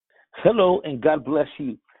Hello and God bless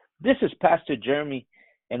you. This is Pastor Jeremy,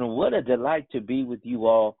 and what a delight to be with you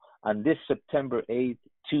all on this September 8th,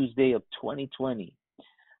 Tuesday of 2020.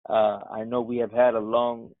 I know we have had a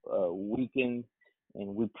long weekend,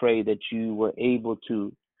 and we pray that you were able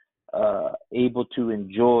to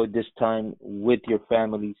enjoy this time with your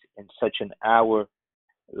families in such an hour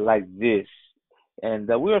like this. And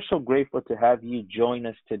we are so grateful to have you join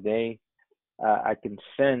us today. I can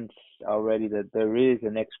sense already that there is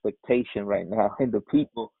an expectation right now in the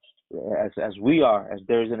people, as we are, as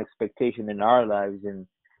there is an expectation in our lives, and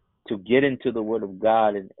to get into the Word of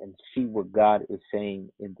God and see what God is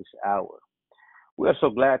saying in this hour. We are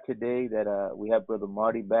so glad today that we have Brother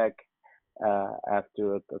Marty back.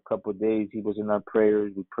 After a couple of days, he was in our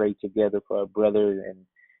prayers. We prayed together for our brother, and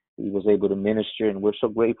he was able to minister. And we're so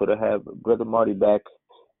grateful to have Brother Marty back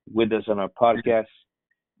with us on our podcast.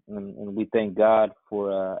 And we thank God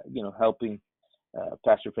for helping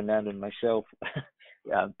Pastor Fernando and myself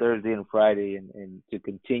on Thursday and Friday, and to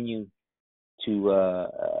continue to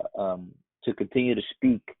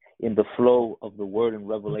speak in the flow of the word and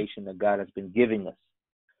revelation that God has been giving us.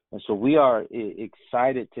 And so we are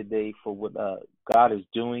excited today for what God is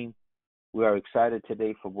doing. We are excited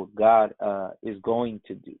today for what God is going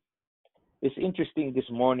to do. It's interesting this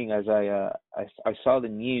morning as I saw the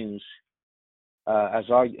news. As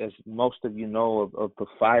most of you know, of the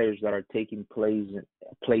fires that are taking place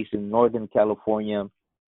in Northern California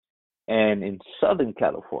and in Southern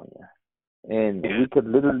California, and we could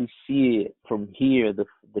literally see it from here, the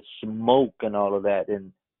smoke and all of that.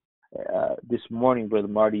 And this morning, Brother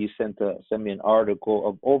Marty, you sent me an article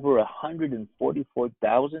of over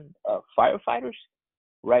 144,000 firefighters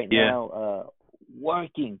right now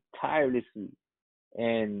working tirelessly.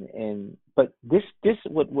 But this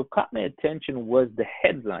what caught my attention was the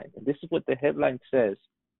headline. This is what the headline says,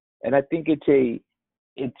 and I think it's a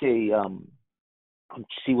let's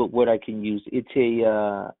see what word I can use. It's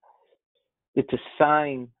a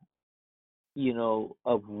sign,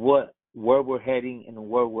 of where we're heading and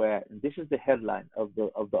where we're at. And this is the headline of the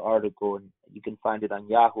article, and you can find it on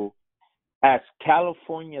Yahoo. As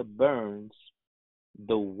California burns,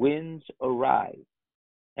 the winds arrive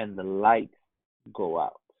and the lights go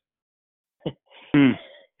out.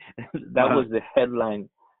 That was the headline.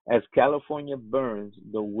 As California burns,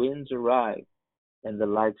 the winds arrive and the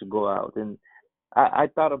lights go out. And I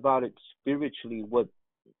thought about it spiritually, what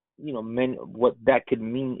that could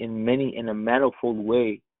mean in a manifold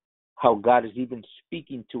way, how God is even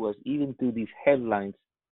speaking to us, even through these headlines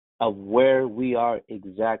of where we are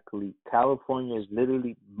exactly. California is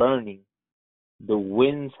literally burning. The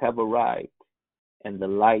winds have arrived and the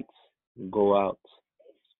lights go out.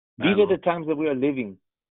 These are the times that we are living.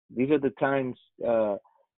 These are the times,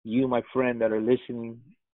 you, my friend, that are listening,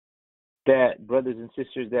 that brothers and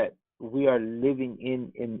sisters, that we are living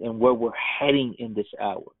in where we're heading in this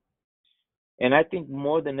hour. And I think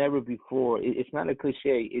more than ever before, it's not a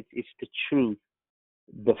cliche, it's the truth.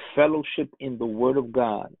 The fellowship in the Word of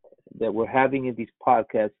God that we're having in these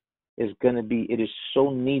podcasts it is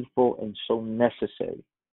so needful and so necessary.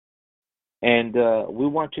 And we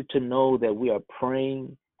want you to know that we are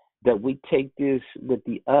praying, that we take this with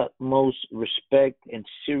the utmost respect and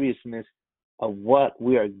seriousness of what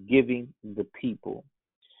we are giving the people.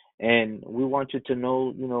 And we want you to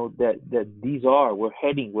know, that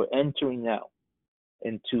we're entering now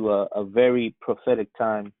into a very prophetic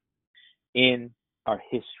time in our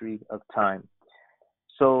history of time.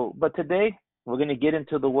 So, but today we're going to get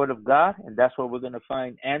into the Word of God, and that's where we're going to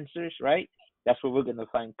find answers, right? That's where we're going to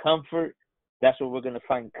find comfort. That's where we're going to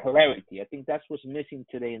find clarity. I think that's what's missing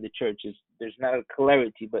today in the church is there's not a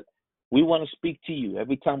clarity, but we want to speak to you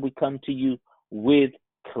every time we come to you with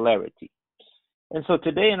clarity. And so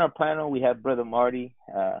today in our panel, we have Brother Marty.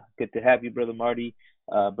 Good to have you, Brother Marty,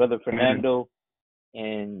 Brother Fernando,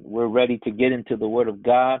 and we're ready to get into the Word of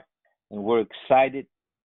God, and we're excited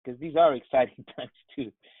because these are exciting times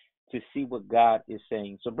to see what God is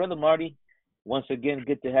saying. So, Brother Marty, once again,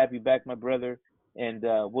 good to have you back, my brother. And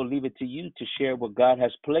we'll leave it to you to share what God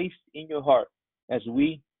has placed in your heart as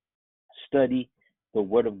we study the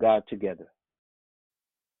Word of God together.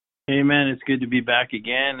 Amen. It's good to be back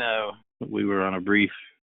again. We were on a brief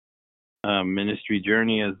ministry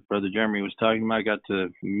journey, as Brother Jeremy was talking about. I got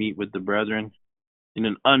to meet with the brethren in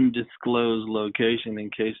an undisclosed location in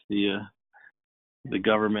case the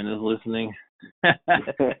government is listening.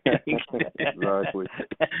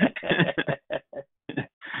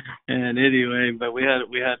 And anyway, but we had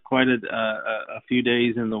quite a few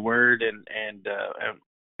days in the Word, and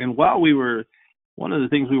while we were, one of the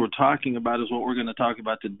things we were talking about is what we're going to talk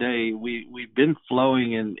about today. We've been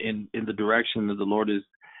flowing in the direction that the Lord is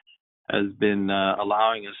has been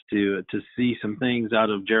allowing us to see some things out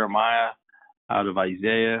of Jeremiah, out of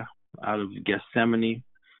Isaiah, out of Gethsemane.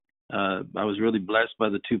 I was really blessed by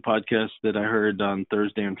the two podcasts that I heard on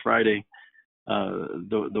Thursday and Friday.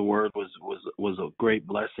 The word was a great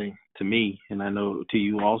blessing to me, and I know to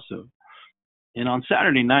you also. And on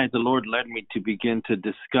Saturday night, the Lord led me to begin to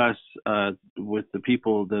discuss with the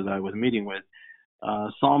people that I was meeting with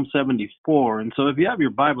Psalm 74. And so if you have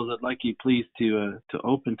your Bibles, I'd like you please to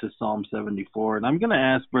open to Psalm 74. And I'm going to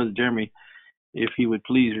ask Brother Jeremy if he would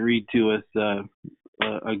please read to us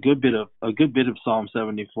a good bit of Psalm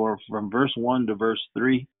 74 from verse 1 to verse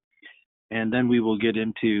 3. And then we will get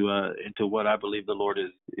into what I believe the Lord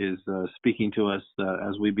is speaking to us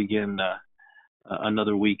as we begin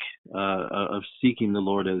another week of seeking the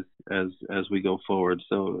Lord as we go forward.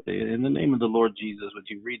 So in the name of the Lord Jesus, would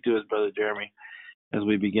you read to us, Brother Jeremy, as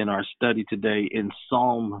we begin our study today in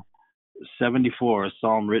Psalm 74, a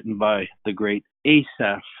psalm written by the great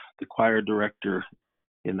Asaph, the choir director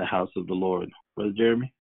in the house of the Lord. Brother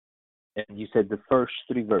Jeremy? And you said the first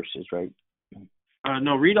three verses, right?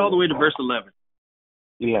 No, read all the way to verse 11.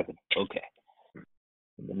 11, okay.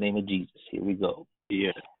 In the name of Jesus, here we go.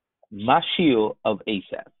 Yeah. Mashil of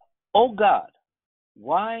Asaph. O God,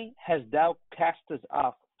 why hast thou cast us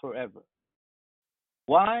off forever?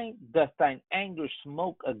 Why doth thine anger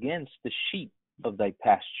smoke against the sheep of thy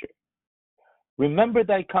pasture? Remember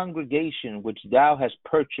thy congregation which thou hast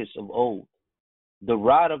purchased of old, the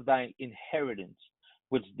rod of thy inheritance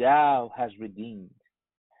which thou hast redeemed,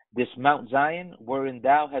 this Mount Zion wherein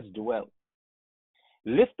thou hast dwelt.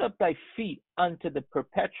 Lift up thy feet unto the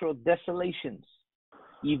perpetual desolations,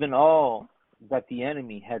 even all that the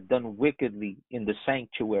enemy had done wickedly in the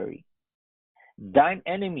sanctuary. Thine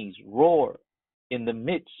enemies roar in the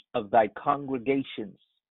midst of thy congregations.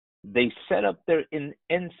 They set up their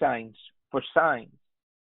ensigns for signs.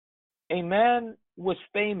 A man was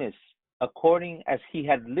famous according as he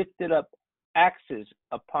had lifted up axes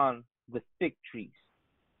upon the thick trees.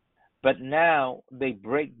 But now they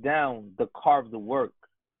break down the carved work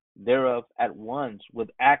thereof at once with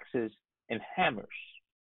axes and hammers.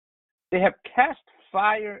 They have cast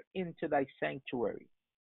fire into thy sanctuary.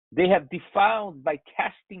 They have defiled by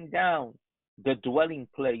casting down the dwelling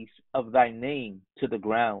place of thy name to the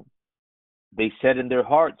ground. They said in their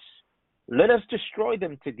hearts, let us destroy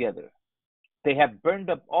them together. They have burned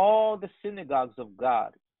up all the synagogues of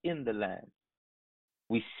God in the land.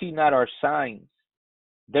 We see not our signs.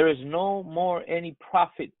 There is no more any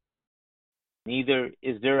prophet, neither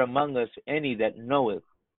is there among us any that knoweth.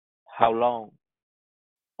 How long?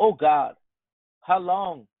 O God, how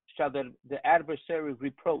long shall the adversary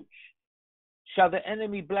reproach? Shall the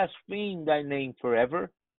enemy blaspheme thy name forever?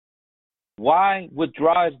 Why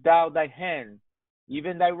withdrawest thou thy hand,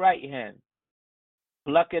 even thy right hand?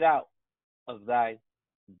 Pluck it out of thy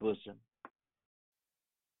bosom.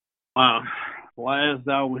 Wow. Why hast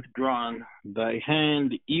thou withdrawn thy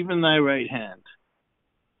hand, even thy right hand?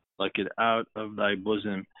 Pluck it out of thy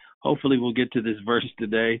bosom. Hopefully we'll get to this verse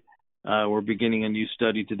today. We're beginning a new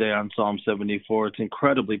study today on Psalm 74. It's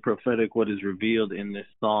incredibly prophetic what is revealed in this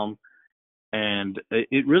psalm. And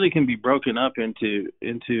it really can be broken up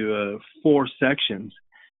into four sections.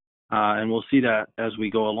 And we'll see that as we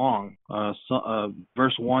go along.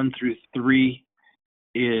 Verse 1 through 3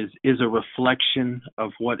 is a reflection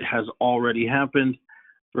of what has already happened.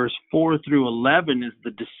 Verse 4 through 11 is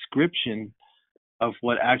the description of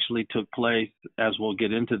what actually took place, as we'll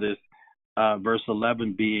get into this. Verse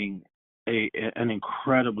 11 being an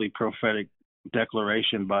incredibly prophetic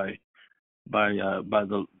declaration by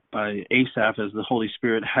Asaph, as the Holy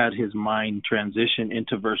Spirit had his mind transition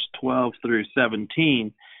into verse 12 through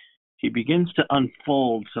 17. He begins to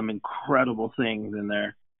unfold some incredible things in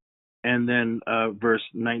there. And then verse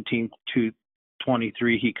 19 to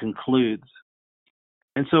 23, he concludes.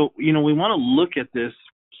 And so, we want to look at this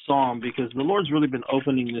psalm because the Lord's really been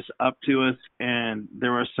opening this up to us, and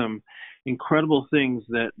there are some incredible things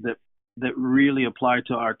that really apply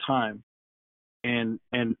to our time and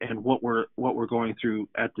what we're going through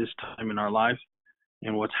at this time in our life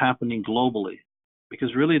and what's happening globally.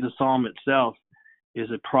 Because really the psalm itself is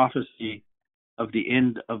a prophecy of the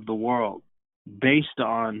end of the world based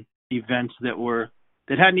on events that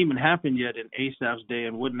hadn't even happened yet in Asaph's day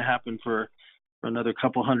and wouldn't happen for another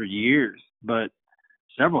couple hundred years, but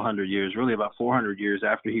several hundred years, really about 400 years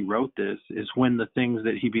after he wrote this, is when the things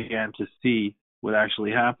that he began to see would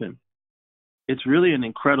actually happen. It's really an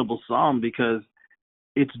incredible psalm because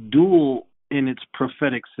it's dual in its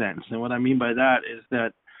prophetic sense. And what I mean by that is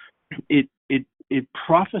that it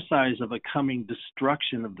prophesies of a coming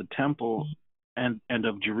destruction of the temple and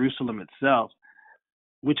of Jerusalem itself.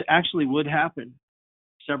 which actually would happen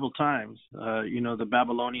several times. The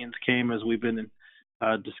Babylonians came, as we've been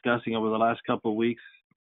discussing over the last couple of weeks,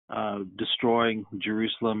 destroying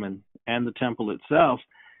Jerusalem and the temple itself.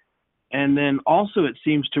 And then also it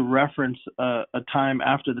seems to reference a time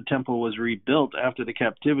after the temple was rebuilt, after the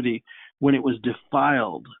captivity, when it was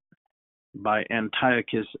defiled by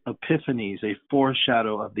Antiochus Epiphanes, a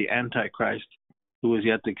foreshadow of the Antichrist who was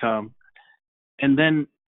yet to come. And then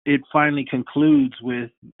it finally concludes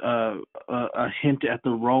with a hint at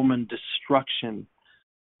the Roman destruction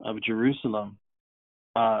of Jerusalem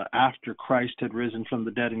after Christ had risen from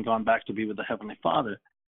the dead and gone back to be with the Heavenly Father.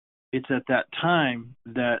 It's at that time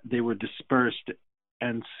that they were dispersed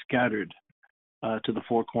and scattered to the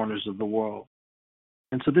four corners of the world.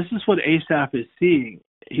 And so this is what Asaph is seeing.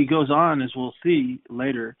 He goes on, as we'll see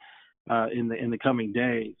later in the coming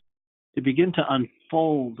days, to begin to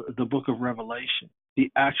unfold the book of Revelation,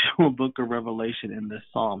 the actual book of Revelation in this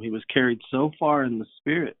psalm. He was carried so far in the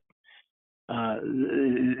Spirit.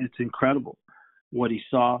 It's incredible what he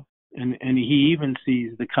saw. And he even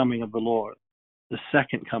sees the coming of the Lord, the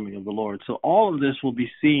second coming of the Lord. So all of this will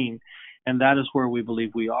be seen, and that is where we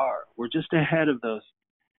believe we are. We're just ahead of those.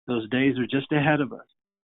 Those days are just ahead of us.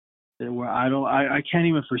 Where I can't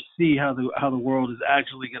even foresee how the world is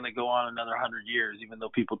actually going to go on another 100 years, even though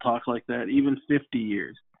people talk like that, even 50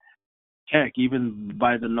 years. Heck, even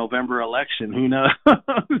by the November election, who knows?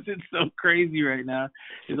 It's so crazy right now.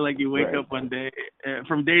 It's like you wake up one day,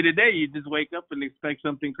 from day to day, you just wake up and expect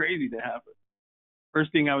something crazy to happen.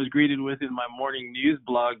 First thing I was greeted with in my morning news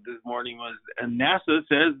blog this morning was, NASA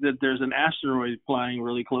says that there's an asteroid flying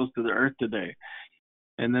really close to the Earth today.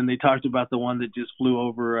 And then they talked about the one that just flew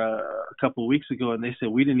over a couple of weeks ago, and they said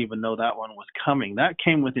we didn't even know that one was coming. That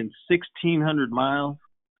came within 1,600 miles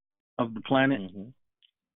of the planet. Mm-hmm.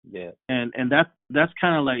 Yeah. And that's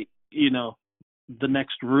kind of like, the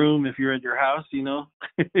next room if you're at your house,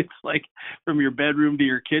 It's like from your bedroom to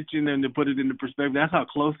your kitchen, and to put it into perspective, that's how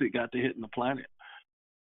close it got to hitting the planet.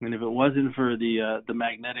 And if it wasn't for the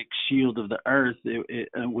magnetic shield of the Earth,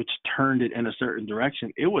 which turned it in a certain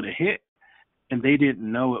direction, it would have hit. And they didn't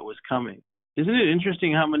know it was coming. Isn't it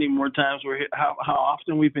interesting how many more times how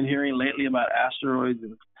often we've been hearing lately about asteroids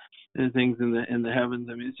and things in the heavens?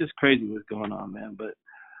 I mean, it's just crazy what's going on, man.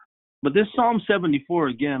 But this Psalm 74,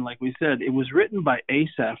 again, like we said, it was written by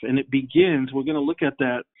Asaph, and it begins. We're going to look at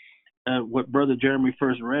that. What Brother Jeremy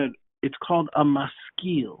first read. It's called a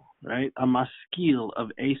maskil, right? A maskil of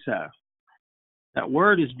Asaph. That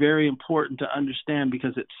word is very important to understand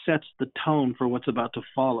because it sets the tone for what's about to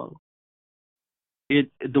follow.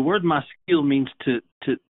 The word maskil means to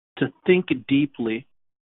think deeply.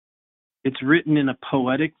 It's written in a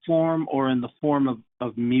poetic form or in the form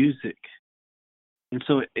of music. And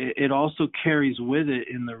so it also carries with it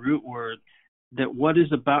in the root word that what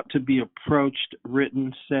is about to be approached,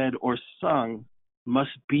 written, said, or sung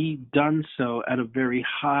must be done so at a very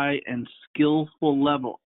high and skillful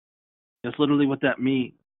level. That's literally what that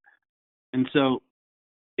means. And so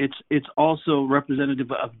it's also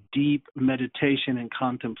representative of deep meditation and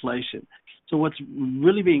contemplation. So what's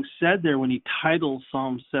really being said there when he titles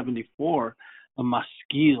Psalm 74 a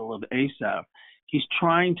maskil of Asaph, he's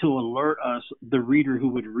trying to alert us, the reader who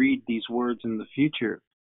would read these words in the future,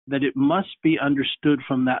 that it must be understood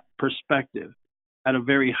from that perspective at a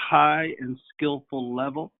very high and skillful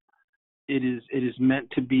level. It is meant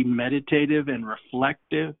to be meditative and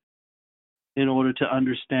reflective in order to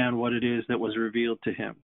understand what it is that was revealed to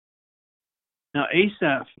him. Now,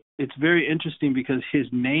 Asaph, it's very interesting because his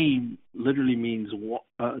name literally means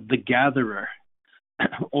the gatherer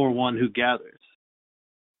or one who gathers.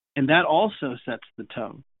 And that also sets the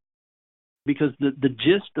tone because the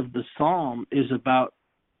gist of the psalm is about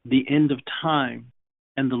the end of time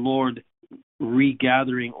and the Lord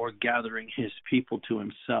regathering or gathering his people to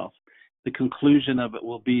himself. The conclusion of it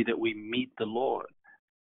will be that we meet the Lord.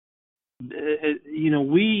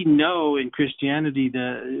 We know in Christianity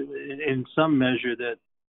that in some measure that,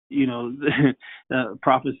 the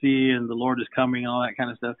prophecy and the Lord is coming and all that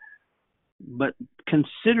kind of stuff. But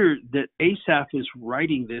consider that Asaph is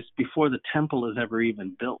writing this before the temple is ever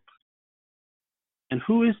even built. And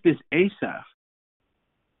who is this Asaph?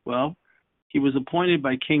 Well, he was appointed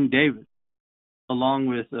by King David along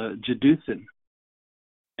with Jeduthun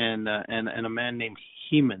and a man named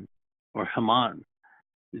Heman or Haman.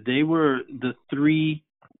 There were three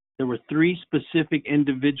specific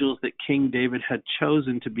individuals that King David had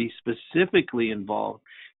chosen to be specifically involved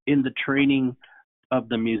in the training of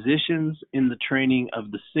the musicians, in the training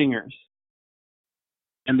of the singers.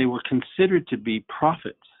 And they were considered to be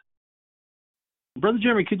prophets. Brother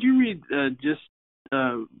Jeremy, could you read just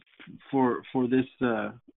for this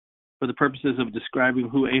for the purposes of describing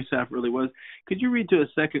who Asaph really was. Could you read to us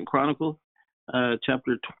 2 Chronicles,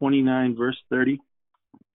 chapter 29, verse 30,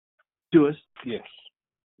 to us? Yes.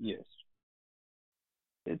 Yes.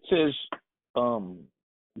 It says,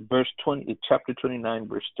 verse 20, chapter 29,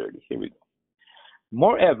 verse 30. Here we go.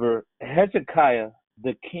 Moreover, Hezekiah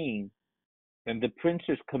the king and the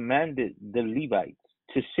princes commanded the Levites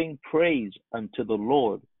to sing praise unto the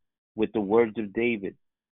Lord with the words of David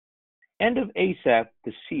and of Asaph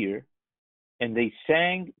the seer, and they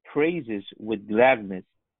sang praises with gladness,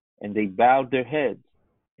 and they bowed their heads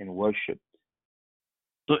and worshipped.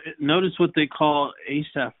 So notice what they call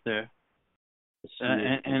Asaph there.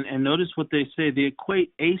 And notice what they say. They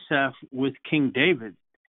equate Asaph with King David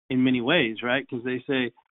in many ways, right? Because they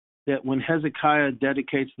say that when Hezekiah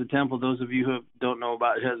dedicates the temple, those of you who don't know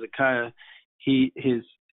about Hezekiah, his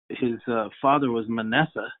father was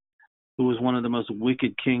Manasseh, who was one of the most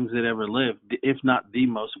wicked kings that ever lived, if not the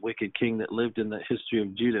most wicked king that lived in the history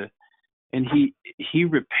of Judah. And he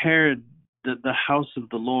repaired the house of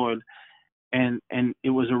the Lord, and it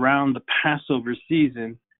was around the Passover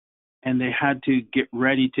season, and they had to get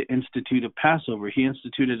ready to institute a Passover. He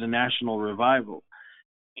instituted a national revival.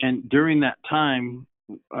 And during that time,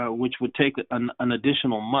 which would take an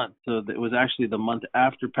additional month, so it was actually the month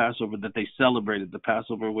after Passover that they celebrated the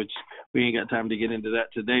Passover, which we ain't got time to get into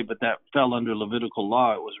that today, but that fell under Levitical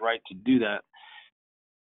law. It was right to do that.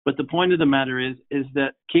 But the point of the matter is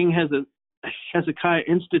that King Hezekiah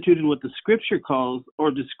instituted what the scripture calls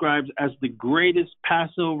or describes as the greatest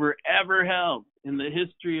Passover ever held in the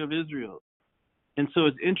history of Israel. And so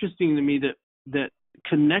it's interesting to me that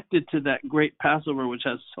connected to that great Passover, which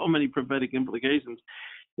has so many prophetic implications,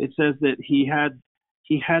 it says that he had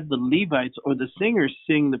the Levites or the singers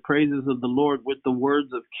sing the praises of the Lord with the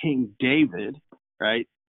words of King David, right?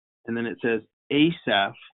 And then it says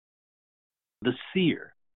Asaph, the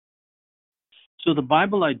seer. So the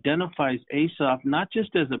Bible identifies Asaph not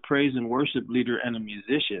just as a praise and worship leader and a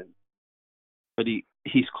musician, but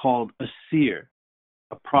he's called a seer,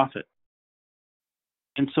 a prophet.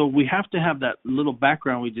 And so we have to have that little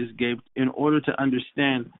background we just gave in order to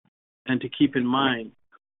understand and to keep in mind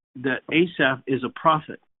that Asaph is a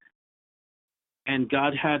prophet. And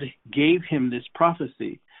God gave him this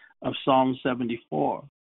prophecy of Psalm 74.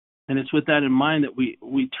 And it's with that in mind that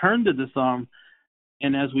we turn to the Psalm.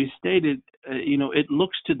 And as we stated, it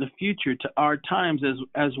looks to the future, to our times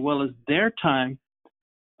as well as their time,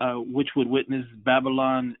 which would witness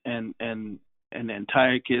Babylon and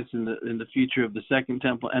Antiochus in the future of the Second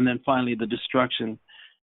Temple, and then finally the destruction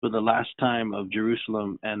for the last time of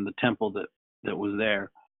Jerusalem and the temple that was there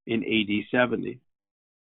in AD 70.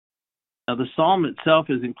 Now the Psalm itself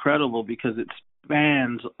is incredible because it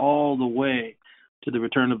spans all the way to the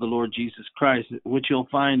return of the Lord Jesus Christ, which you'll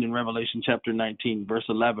find in Revelation chapter 19, verse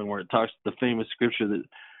 11, where it talks the famous scripture that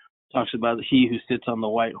talks about he who sits on the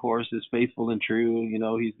white horse is faithful and true.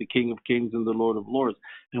 He's the King of Kings and the Lord of Lords.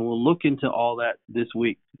 And we'll look into all that this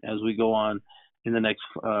week as we go on in the next,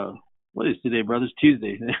 what is today, brothers?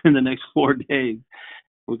 Tuesday. In the next 4 days,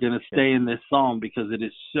 we're going to stay in this psalm because it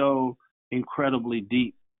is so incredibly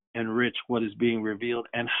deep and rich what is being revealed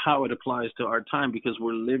and how it applies to our time, because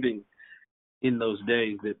we're living in those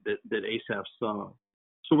days that Asaph saw.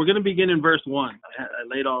 So we're going to begin in verse 1.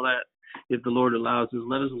 I laid all that, if the Lord allows us.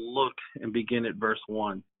 Let us look and begin at verse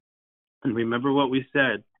 1. And remember what we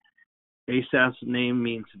said. Asaph's name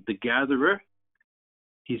means the gatherer.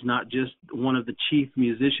 He's not just one of the chief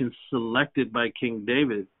musicians selected by King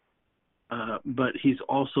David, but he's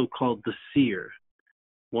also called the seer,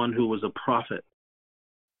 one who was a prophet.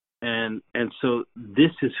 And so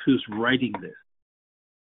this is who's writing this.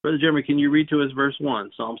 Brother Jeremy, can you read to us verse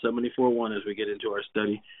 1, Psalm 74:1, as we get into our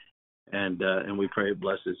study, and we pray it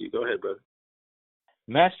blesses you. Go ahead, brother.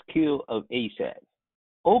 Maskil of Asaph.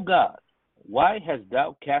 O God, why hast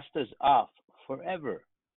thou cast us off forever?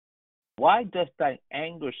 Why doth thy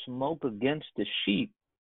anger smoke against the sheep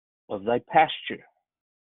of thy pasture?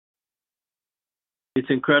 It's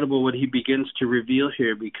incredible what he begins to reveal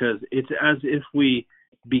here, because it's as if we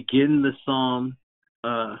begin the psalm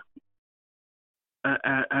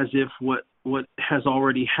as if what has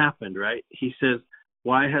already happened, right? He says,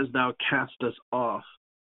 why hast thou cast us off?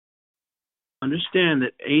 Understand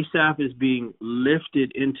that Asaph is being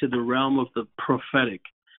lifted into the realm of the prophetic.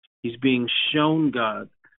 He's being shown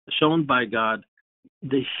by God,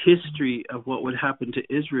 the history of what would happen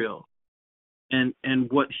to Israel. And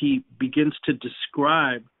what he begins to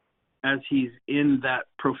describe as he's in that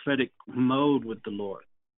prophetic mode with the Lord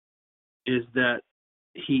is that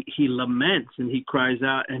he laments and he cries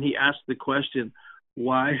out and he asks the question,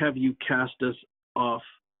 why have you cast us off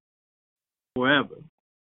forever.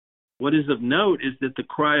 What is of note is that the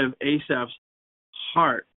cry of Asaph's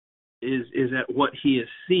heart is at what he is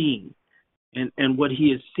seeing. And what he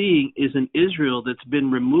is seeing is an Israel that's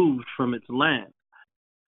been removed from its land.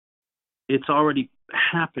 It's already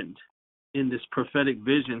happened in this prophetic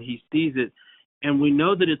vision. He sees it. And we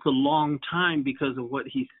know that it's a long time because of what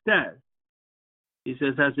he said. He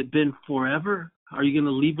says, has it been forever? Are you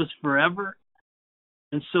going to leave us forever?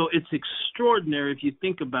 And so it's extraordinary if you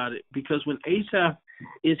think about it, because when Asaph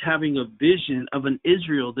is having a vision of an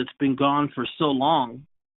Israel that's been gone for so long,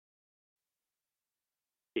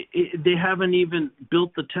 they haven't even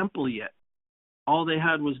built the temple yet. All they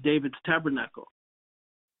had was David's tabernacle.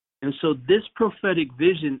 And so this prophetic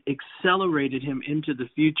vision accelerated him into the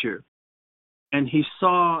future. And he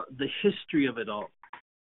saw the history of it all.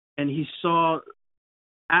 And he saw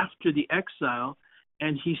after the exile,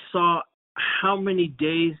 and he saw how many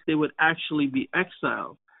days they would actually be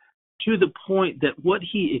exiled, to the point that what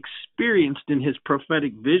he experienced in his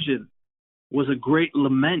prophetic vision was a great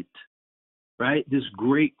lament, right? This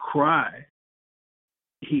great cry.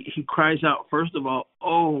 He cries out, first of all,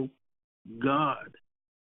 oh God.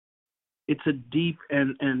 It's a deep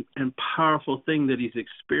and powerful thing that he's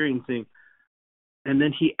experiencing. And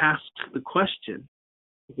then he asks the question,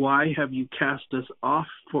 why have you cast us off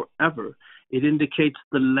forever? It indicates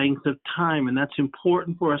the length of time, and that's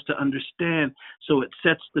important for us to understand, so it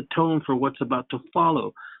sets the tone for what's about to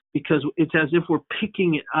follow, because it's as if we're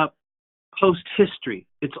picking it up post-history.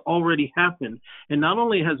 It's already happened, and not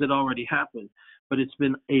only has it already happened, but it's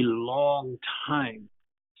been a long time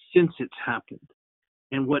since it's happened.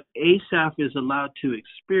 And what Asaph is allowed to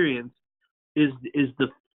experience is the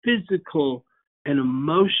physical and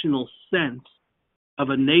emotional sense of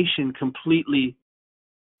a nation completely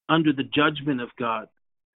under the judgment of God.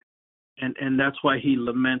 And that's why he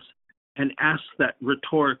laments and asks that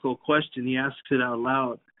rhetorical question. He asks it out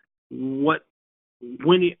loud. How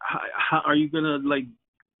are you going to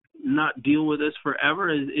not deal with us forever?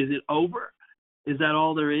 Is it over? Is that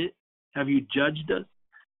all there is? Have you judged us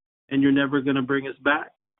and you're never going to bring us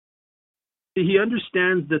back? He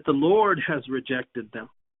understands that the Lord has rejected them,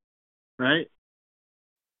 right?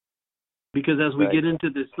 Because as we get into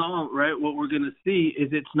this psalm, right, what we're going to see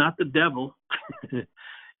is it's not the devil.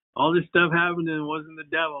 All this stuff happened and it wasn't the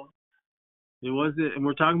devil. It wasn't, and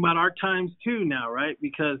we're talking about our times too now, right?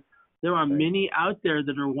 Because there are many out there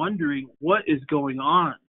that are wondering what is going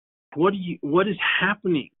on. What is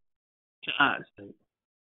happening to us?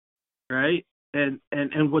 Right? And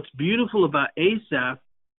what's beautiful about Asaph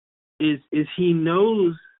is he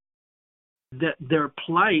knows that their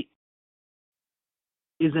plight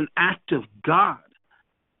is an act of God.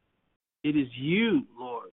 It is you,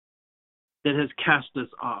 Lord, that has cast us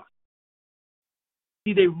off.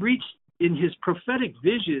 See, they reached in his prophetic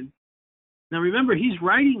vision. Now remember, he's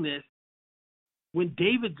writing this when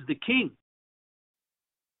David's the king.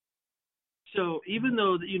 So even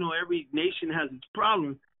though, every nation has its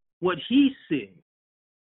problems, what he's seeing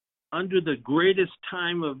under the greatest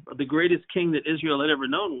time of the greatest king that Israel had ever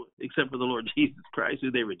known, except for the Lord Jesus Christ,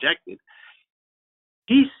 who they rejected,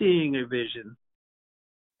 he's seeing a vision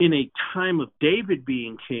in a time of David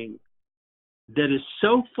being king that is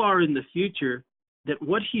so far in the future that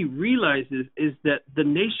what he realizes is that the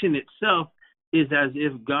nation itself is as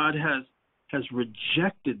if God has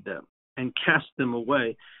rejected them and cast them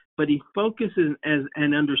away. But he focuses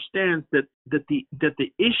and understands that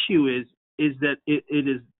the issue is that it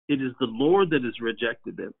is the Lord that has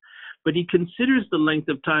rejected them. But he considers the length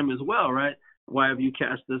of time as well, right? Why have you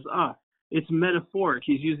cast us off? It's metaphoric.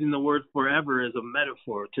 He's using the word forever as a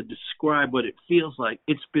metaphor to describe what it feels like.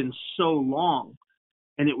 It's been so long,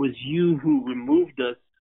 and it was you who removed us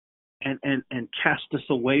and cast us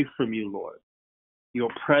away from you, Lord, your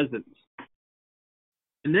presence.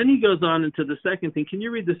 And then he goes on into the second thing. Can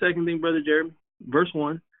you read the second thing, Brother Jeremy? Verse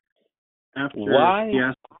 1. Why?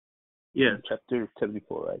 Yes. Chapter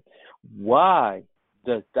 74, right? Why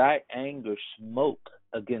does thy anger smoke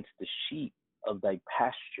against the sheep of thy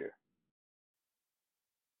pasture?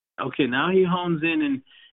 Okay, now he hones in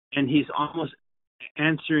and he's almost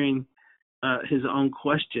answering his own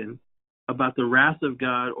question about the wrath of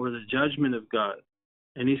God or the judgment of God.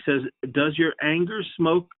 And he says, does your anger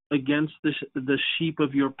smoke against the sheep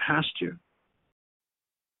of your pasture?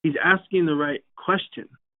 He's asking the right question.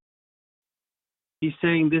 He's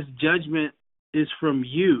saying this judgment is from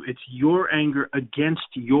you. It's your anger against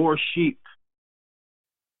your sheep.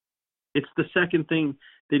 It's the second thing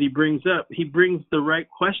that he brings up. He brings the right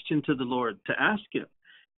question to the Lord to ask him.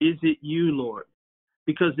 Is it you, Lord?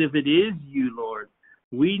 Because if it is you, Lord,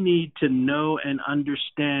 we need to know and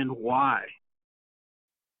understand why.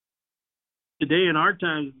 today in our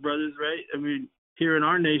times, brothers, right? I mean, here in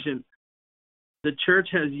our nation, the church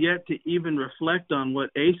has yet to even reflect on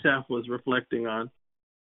what Asaph was reflecting on.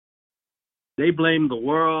 They blame the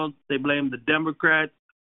world. They blame the Democrats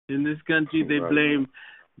in this country. They blame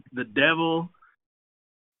the devil.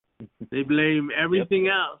 They blame everything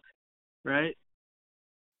else, right?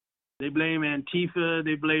 They blame Antifa.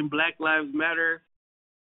 They blame Black Lives Matter.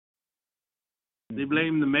 They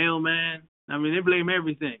blame the mailman. I mean, they blame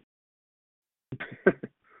everything.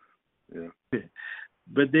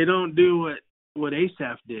 But they don't do what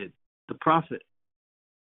Asaph did, the prophet.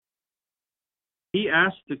 He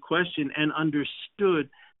asked the question and understood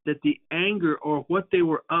that the anger or what they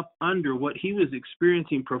were up under, what he was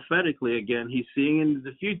experiencing prophetically, again, he's seeing into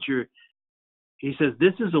the future. He says,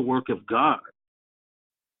 this is a work of God.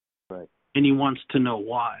 Right. And he wants to know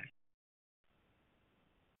why.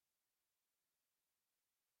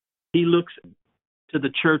 He looks to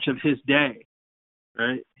the church of his day,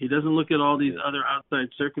 right? He doesn't look at all these other outside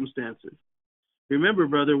circumstances. Remember,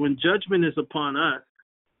 brother, when judgment is upon us,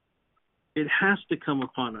 it has to come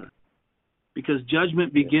upon us because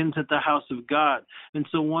judgment begins at the house of God. And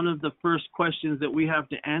so one of the first questions that we have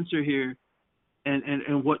to answer here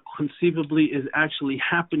and what conceivably is actually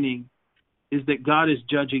happening is that God is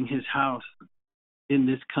judging his house in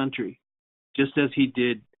this country, just as he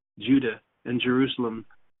did Judah and Jerusalem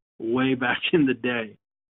way back in the day.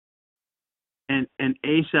 And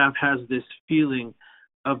Asaph has this feeling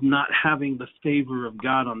of not having the favor of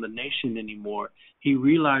God on the nation anymore. He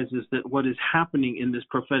realizes that what is happening in this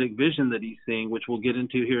prophetic vision that he's seeing, which we'll get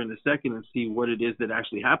into here in a second and see what it is that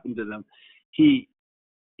actually happened to them, he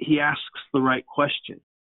asks the right question.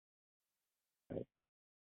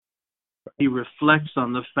 He reflects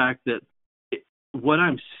on the fact that what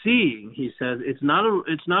I'm seeing, he says, it's not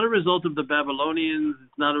a result of the Babylonians,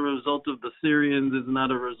 it's not a result of the Syrians, it's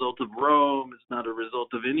not a result of Rome, it's not a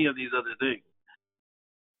result of any of these other things.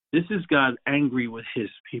 This is God angry with his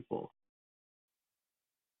people,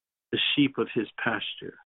 the sheep of his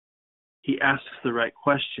pasture. He asks the right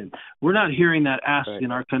question. We're not hearing that asked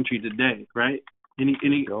in our country today, right? Any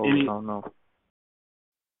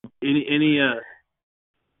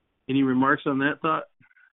remarks on that thought?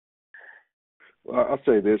 Well, I'll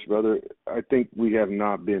say this, brother. I think we have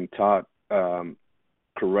not been taught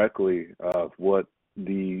correctly of what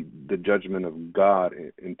the judgment of God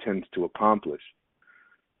intends to accomplish.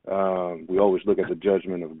 We always look at the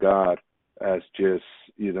judgment of God as just,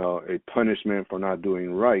 a punishment for not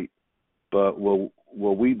doing right. But what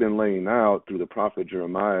we've been laying out through the prophet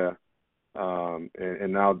Jeremiah,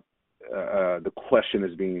 and now the question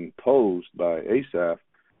is being posed by Asaph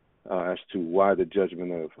as to why the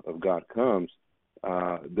judgment of God comes.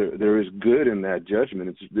 There is good in that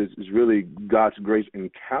judgment. It's really God's grace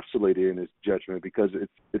encapsulated in His judgment because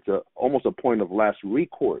it's almost a point of last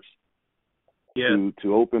recourse to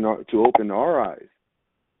open our eyes.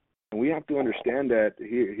 And we have to understand that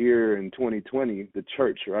here in 2020, the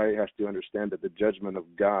church, right, has to understand that the judgment of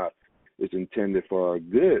God is intended for our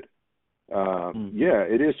good. Yeah,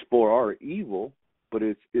 it is for our evil, but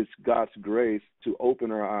it's God's grace to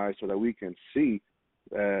open our eyes so that we can see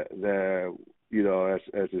that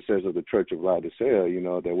as it says of the church of Laodicea,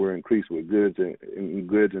 that we're increased with goods and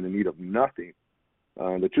in need of nothing.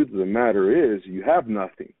 The truth of the matter is you have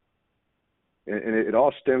nothing. And it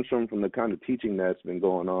all stems from the kind of teaching that's been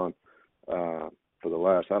going on for the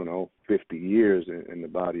last, 50 years in the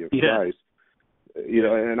body of Christ.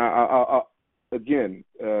 And I again,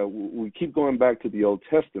 we keep going back to the Old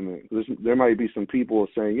Testament. There might be some people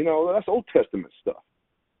saying, that's Old Testament stuff.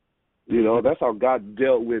 That's how God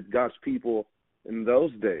dealt with God's people in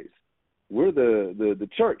those days. We're the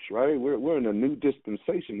church, right? We're in a new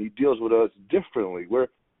dispensation. He deals with us differently. We're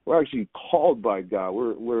actually called by God.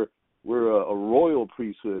 We're a royal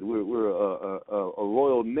priesthood. We're a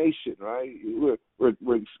royal nation, right? We're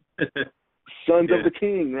sons of the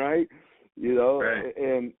King, right? Right.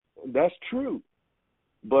 And that's true.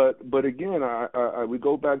 But again, we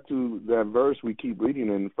go back to that verse we keep reading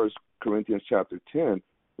in 1 Corinthians chapter 10,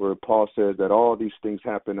 where Paul says that all these things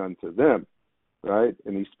happen unto them, right?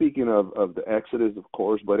 And he's speaking of the Exodus, of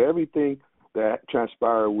course, but everything that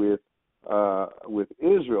transpired with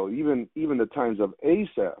Israel, even the times of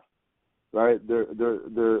Asaph, right?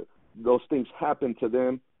 Those things happen to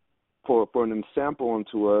them for an ensample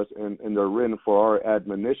unto us, and they're written for our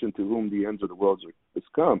admonition, to whom the ends of the world is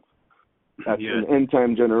come. That's an end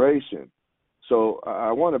time generation. So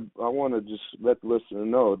I want to just let the listener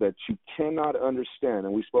know that you cannot understand,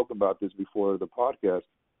 and we spoke about this before the podcast,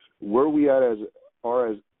 where we are as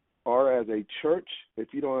a church if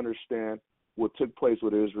you don't understand what took place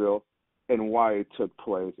with Israel and why it took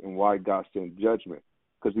place and why God sent judgment.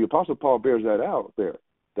 Because the Apostle Paul bears that out there,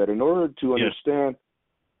 that in order to understand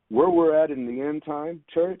where we're at in the end time,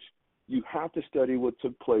 church, you have to study what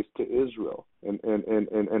took place to Israel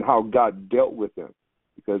and how God dealt with them,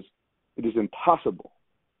 because it is impossible.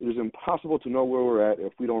 It is impossible to know where we're at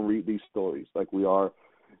if we don't read these stories like we are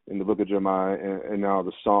in the book of Jeremiah and now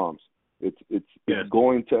the Psalms. It's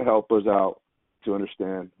going to help us out to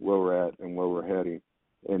understand where we're at and where we're heading.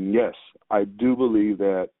 And yes, I do believe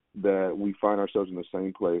that we find ourselves in the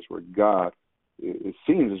same place where God, it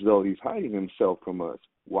seems as though he's hiding himself from us.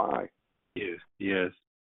 Why? Yes.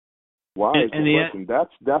 Why is the question?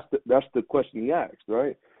 That's the question he asked,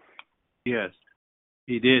 right? Yes,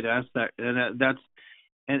 he did ask that, and that's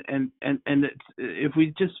it's, if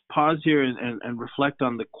we just pause here and reflect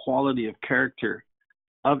on the quality of character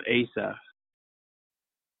of Asaph,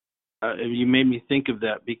 you made me think of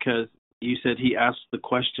that, because you said he asked the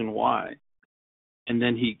question why, and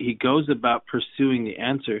then he goes about pursuing the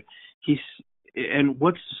answer. And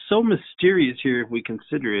what's so mysterious here, if we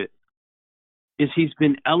consider it, is he's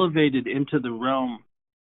been elevated into the realm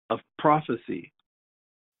of prophecy.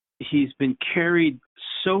 He's been carried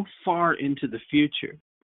so far into the future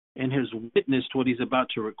and has witnessed what he's about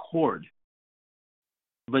to record.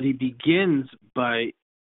 But he begins by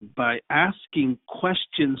asking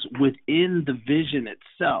questions within the vision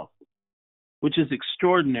itself, which is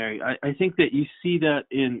extraordinary. I think that you see that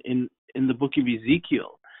in the book of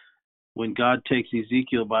Ezekiel, when God takes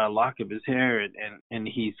Ezekiel by a lock of his hair and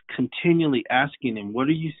he's continually asking him, what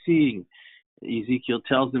are you seeing? Ezekiel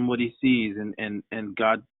tells him what he sees, and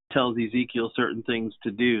God tells Ezekiel certain things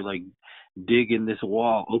to do, like dig in this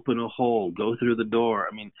wall, open a hole, go through the door.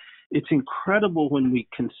 I mean, it's incredible when we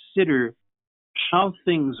consider how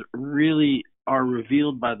things really are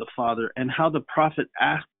revealed by the Father and how the prophet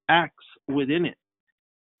acts within it.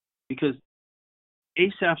 Because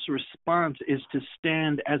Asaph's response is to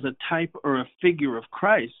stand as a type or a figure of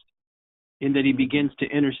Christ, in that he begins to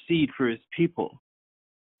intercede for his people.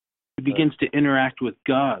 He begins to interact with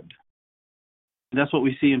God. And that's what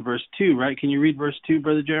we see in verse 2, right? Can you read verse 2,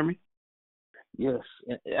 Brother Jeremy? Yes.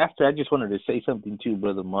 After, I just wanted to say something too,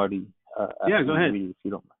 Brother Marty. Yeah, go ahead. If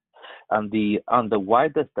you don't mind. On the why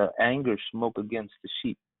does the anger smoke against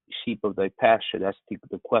the sheep of thy pasture? That's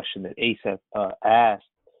the question that Asaph asked.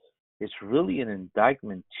 It's really an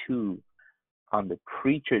indictment too on the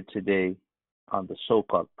preacher today, on the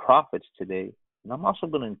so-called prophets today, and I'm also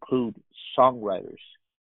going to include songwriters,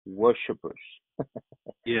 worshipers.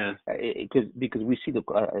 Yes. Because we see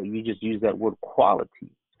you just use that word quality,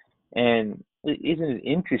 and isn't it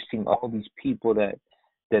interesting, all these people that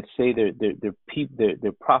say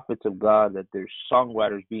they're prophets of God, that they're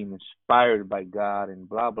songwriters being inspired by God and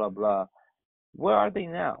blah blah blah. Where are they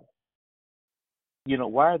now?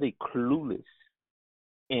 Why are they clueless?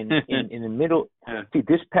 In the middle, see,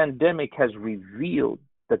 this pandemic has revealed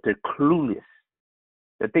that they're clueless,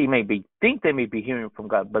 that they think they may be hearing from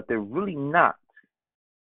God, but they're really not.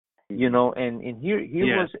 And here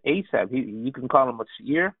was Asaph. You can call him a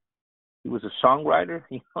seer. He was a songwriter.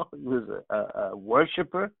 He was a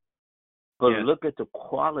worshiper. But look at the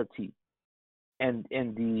quality and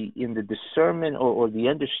the discernment or the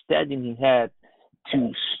understanding he had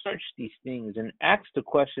to search these things and ask the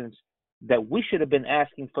questions that we should have been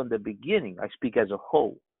asking from the beginning. I speak as a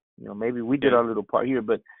whole. Maybe we did our little part here,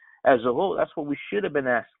 but as a whole, that's what we should have been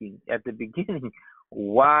asking at the beginning.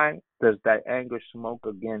 Why does thy anger smoke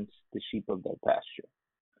against the sheep of thy pasture?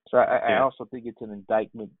 So I also think it's an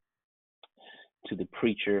indictment to the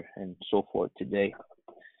preacher and so forth today.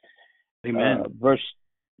 Amen.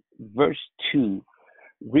 Verse 2,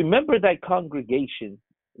 remember thy congregation,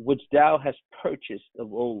 which thou hast purchased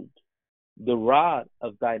of old, the rod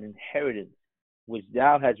of thine inheritance, which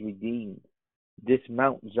thou hast redeemed, this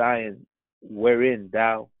Mount Zion, wherein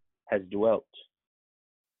thou hast dwelt.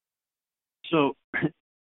 So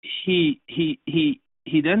he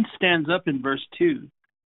then stands up in verse 2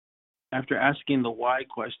 after asking the why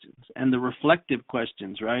questions and the reflective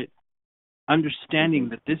questions, right? Understanding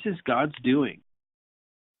that this is God's doing,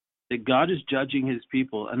 that God is judging his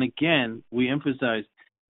people. And again, we emphasize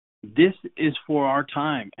this is for our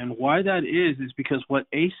time. And why that is because what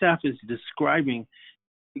Asaph is describing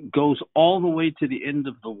goes all the way to the end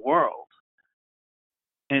of the world.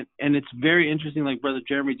 And it's very interesting, like Brother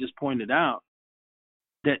Jeremy just pointed out,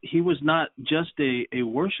 that he was not just a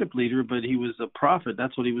worship leader, but he was a prophet.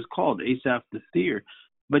 That's what he was called, Asaph the seer.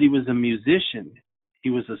 But he was a musician.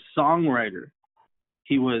 He was a songwriter.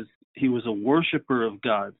 He was a worshiper of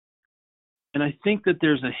God. And I think that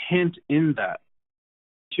there's a hint in that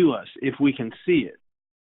to us, if we can see it,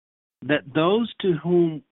 that those to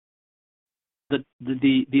whom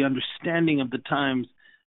the understanding of the times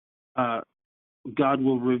God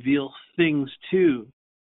will reveal things to,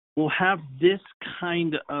 will have this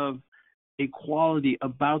kind of equality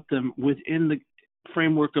about them within the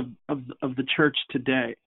framework of the church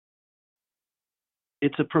today.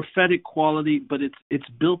 It's a prophetic quality, but it's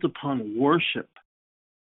built upon worship,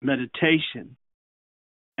 meditation,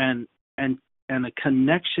 and a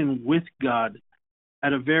connection with God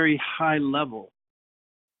at a very high level,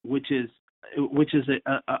 which is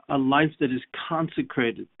a life that is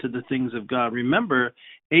consecrated to the things of God. Remember,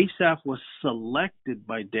 Asaph was selected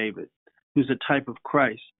by David, who's a type of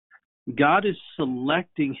Christ. God is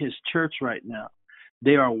selecting his church right now.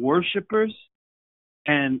 They are worshipers,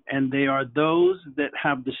 and they are those that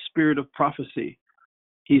have the spirit of prophecy.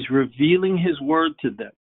 He's revealing his word to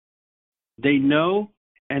them. They know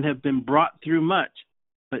and have been brought through much,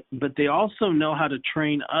 but they also know how to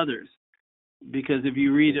train others. Because if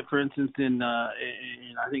you read it, for instance, in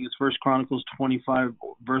I think it's 1 Chronicles 25,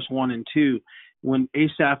 verse 1 and 2, when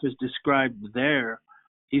Asaph is described there,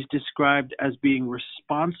 he's described as being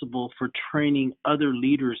responsible for training other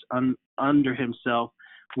leaders under himself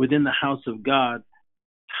within the house of God,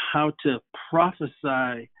 how to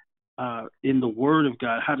prophesy in the Word of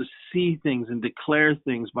God, how to see things and declare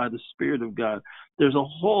things by the Spirit of God. There's a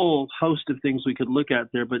whole host of things we could look at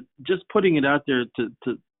there, but just putting it out there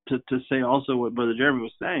to say also what Brother Jeremy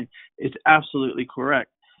was saying, it's absolutely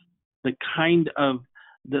correct.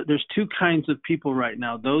 There's two kinds of people right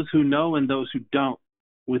now, those who know and those who don't,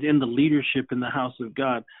 within the leadership in the house of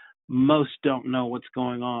God. Most don't know what's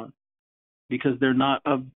going on because they're not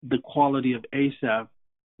of the quality of Asaph.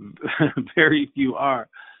 Very few are.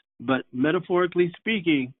 But metaphorically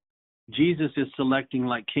speaking, Jesus is selecting,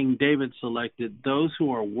 like King David selected, those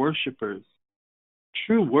who are worshipers,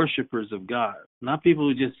 true worshipers of God, not people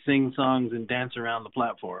who just sing songs and dance around the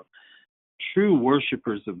platform. True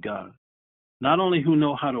worshipers of God, not only who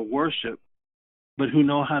know how to worship, but who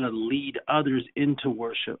know how to lead others into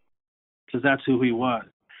worship, because that's who he was.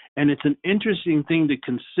 And it's an interesting thing to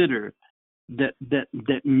consider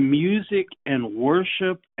that music and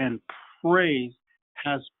worship and praise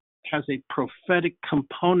has a prophetic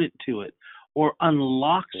component to it, or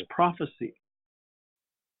unlocks prophecy.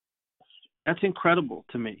 That's incredible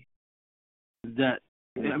to me.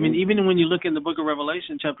 I mean, even when you look in the book of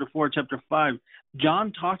Revelation, chapter 4, chapter 5,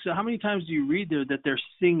 John talks about, how many times do you read there that they're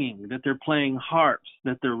singing, that they're playing harps,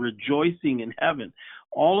 that they're rejoicing in heaven?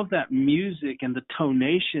 All of that music and the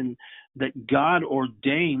tonation that God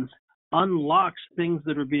ordains unlocks things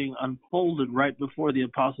that are being unfolded right before the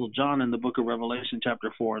Apostle John in the book of Revelation,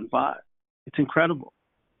 chapter 4 and 5. It's incredible.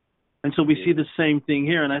 And so we see the same thing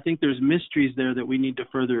here, and I think there's mysteries there that we need to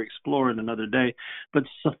further explore in another day. But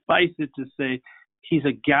suffice it to say, he's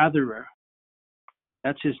a gatherer.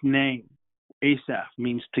 That's his name. Asaph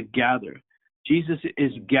means to gather. Jesus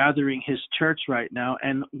is gathering his church right now,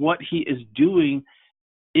 and what he is doing,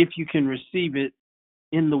 if you can receive it,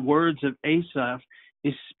 in the words of Asaph,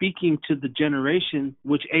 is speaking to the generation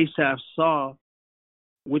which Asaph saw,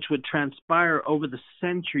 which would transpire over the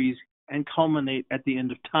centuries and culminate at the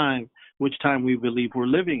end of time, which time we believe we're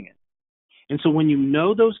living in. And so when you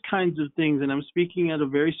know those kinds of things, and I'm speaking at a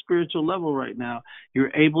very spiritual level right now,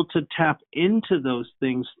 you're able to tap into those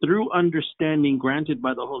things through understanding granted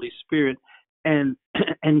by the Holy Spirit and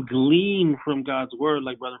glean from God's word,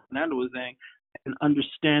 like Brother Fernando was saying, and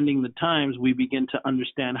understanding the times, we begin to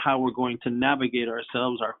understand how we're going to navigate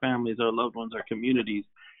ourselves, our families, our loved ones, our communities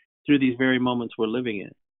through these very moments we're living in.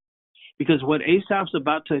 Because what Asaph's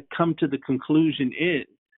about to come to the conclusion is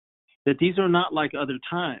that these are not like other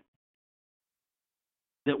times.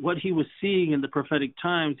 That what he was seeing in the prophetic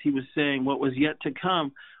times, he was saying what was yet to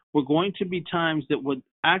come were going to be times that would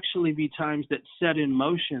actually be times that set in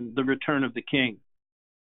motion the return of the king.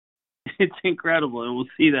 It's incredible, and we'll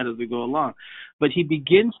see that as we go along. But he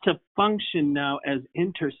begins to function now as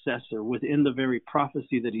intercessor within the very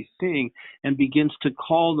prophecy that he's seeing, and begins to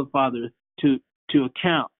call the Father to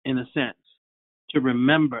account, in a sense, to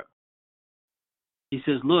remember. He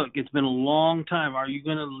says, look, it's been a long time. Are you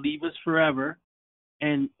going to leave us forever?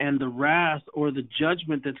 And the wrath or the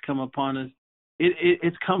judgment that's come upon us,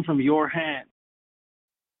 it's come from your hand.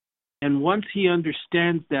 And once he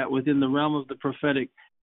understands that within the realm of the prophetic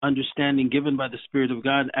understanding given by the Spirit of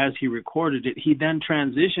God as he recorded it, he then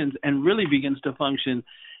transitions and really begins to function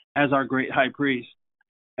as our great high priest.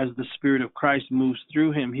 As the Spirit of Christ moves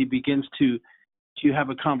through him, he begins to have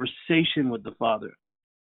a conversation with the Father.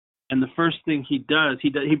 And the first thing he does,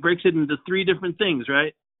 he breaks it into three different things,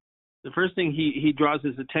 right? The first thing he draws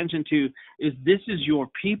his attention to is, this is your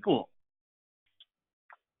people.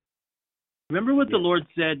 Remember what the Lord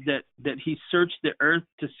said, that he searched the earth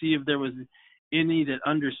to see if there was any that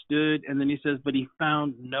understood, and then he says, but he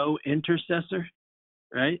found no intercessor,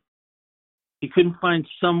 right? He couldn't find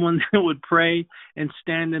someone that would pray and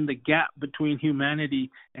stand in the gap between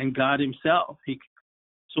humanity and God himself.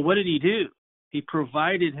 So what did he do? He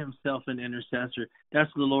provided himself an intercessor.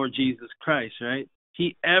 That's the Lord Jesus Christ, right?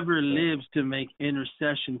 He ever lives to make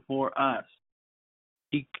intercession for us.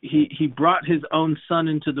 He brought his own son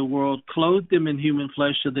into the world, clothed him in human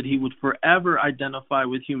flesh so that he would forever identify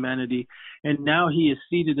with humanity. And now he is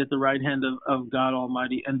seated at the right hand of God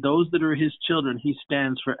Almighty. And those that are his children, he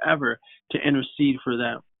stands forever to intercede for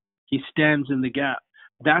them. He stands in the gap.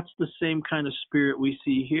 That's the same kind of spirit we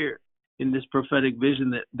see here in this prophetic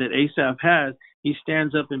vision that Asaph has. He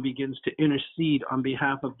stands up and begins to intercede on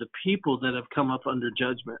behalf of the people that have come up under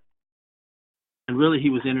judgment. And really, he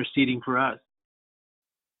was interceding for us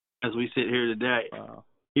as we sit here today. Wow.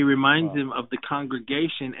 He reminds him of the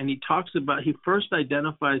congregation, and he talks about, he first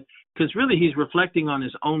identifies, because really he's reflecting on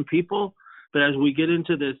his own people, but as we get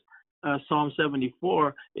into this Psalm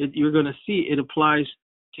 74, you're going to see it applies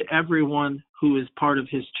to everyone who is part of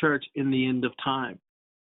his church in the end of time.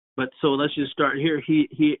 But so let's just start here.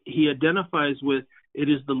 He identifies with, it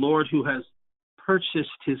is the Lord who has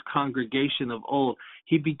purchased his congregation of old.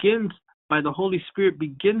 He begins, by the Holy Spirit,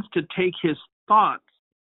 begins to take his thoughts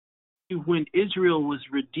when Israel was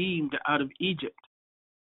redeemed out of Egypt.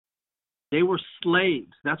 They were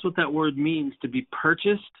slaves. That's what that word means, to be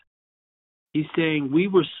purchased. He's saying, we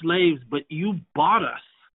were slaves, but you bought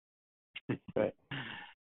us. Right.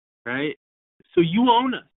 Right? So you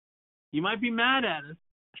own us. You might be mad at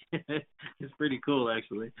us. It's pretty cool,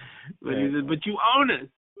 actually. But he said, but you own us.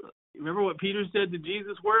 Remember what Peter said to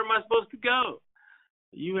Jesus? Where am I supposed to go?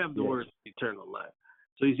 You have the words of eternal life.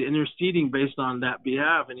 So he's interceding based on that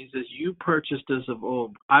behalf. And he says, you purchased us of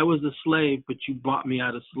old. I was a slave, but you bought me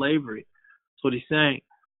out of slavery. That's what he's saying.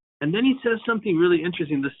 And then he says something really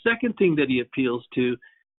interesting. The second thing that he appeals to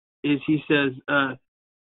is he says,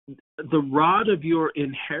 the rod of your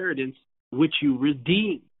inheritance, which you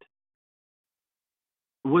redeemed.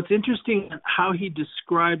 What's interesting is how he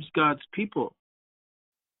describes God's people.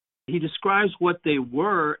 He describes what they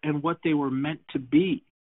were and what they were meant to be.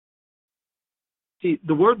 See,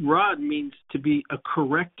 the word rod means to be a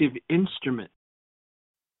corrective instrument.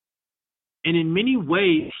 And in many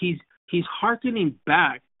ways, he's hearkening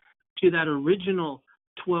back to that original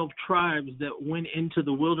 12 tribes that went into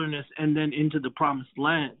the wilderness and then into the promised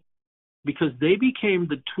land, because they became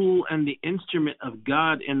the tool and the instrument of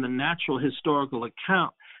God in the natural historical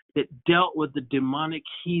account that dealt with the demonic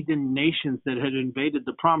heathen nations that had invaded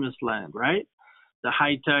the promised land, right? The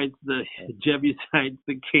Hittites, the Jebusites,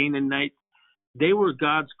 the Canaanites. They were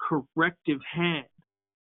God's corrective hand.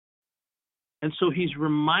 And so he's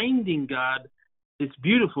reminding God, it's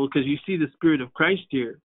beautiful because you see the Spirit of Christ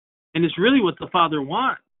here. And it's really what the Father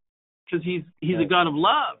wants, because he's a God of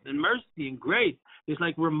love and mercy and grace. It's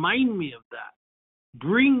like, remind me of that.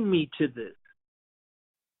 Bring me to this.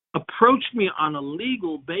 Approach me on a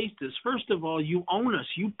legal basis. First of all, you own us.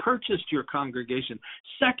 You purchased your congregation.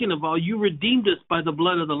 Second of all, you redeemed us by the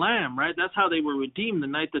blood of the Lamb, right? That's how they were redeemed the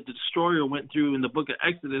night that the destroyer went through in the book of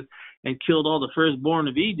Exodus and killed all the firstborn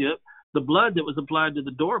of Egypt. The blood that was applied to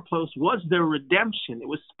the doorpost was their redemption. It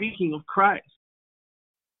was speaking of Christ.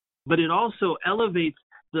 But it also elevates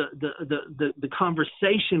the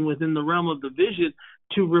conversation within the realm of the vision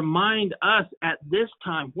to remind us at this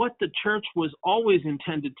time what the church was always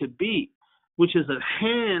intended to be, which is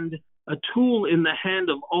a tool in the hand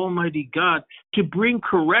of Almighty God to bring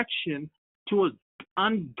correction to an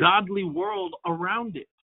ungodly world around it.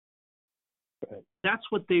 Right. That's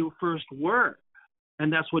what they first were.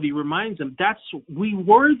 And that's what he reminds them. We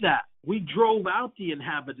were that. We drove out the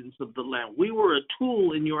inhabitants of the land. We were a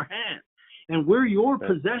tool in your hand. And we're your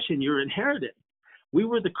possession, your inheritance. We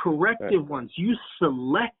were the corrective ones. You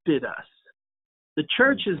selected us. The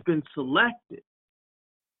church has been selected.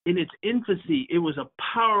 In its infancy, it was a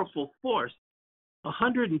powerful force.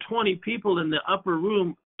 120 people in the upper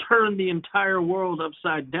room turned the entire world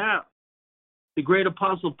upside down. The great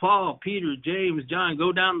apostle Paul, Peter, James, John,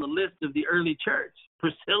 go down the list of the early church.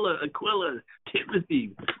 Priscilla, Aquila,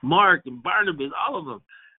 Timothy, Mark, and Barnabas, all of them.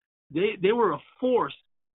 They were a force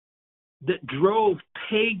that drove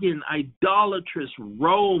pagan, idolatrous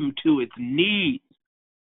Rome to its knees.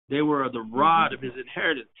 They were the rod of his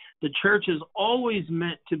inheritance. The church is always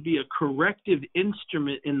meant to be a corrective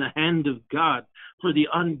instrument in the hand of God for the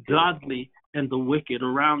ungodly and the wicked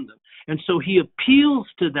around them. And so he appeals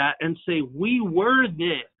to that and say, we were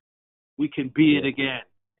this. We can be it again.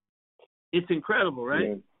 It's incredible,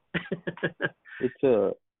 right?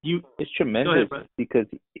 Yeah. It's Go ahead, tremendous brother. because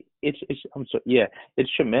I'm sorry, yeah, it's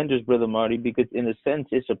tremendous, Brother Marty, because in a sense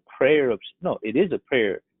it's a prayer of no, it is a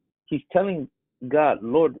prayer. He's telling God,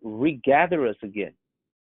 Lord, regather us again.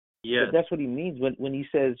 Yes. That's what he means when he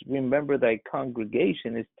says, remember thy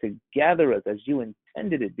congregation, is to gather us as you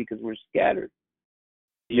intended it, because we're scattered,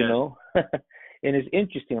 you Yes. know? And it's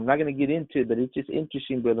interesting. I'm not going to get into it, but it's just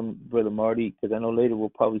interesting, Brother Marty, because I know later we'll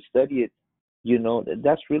probably study it. You know,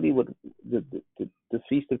 that's really what the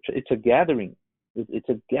Feast of, it's a gathering. It's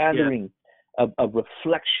a gathering of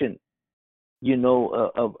reflection, you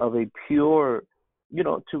know, of a pure, you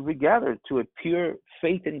know, to regather to a pure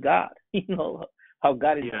faith in God, you know, how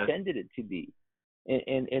God intended it to be.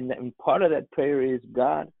 And part of that prayer is,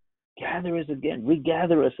 God, gather us again,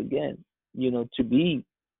 regather us again, you know, to be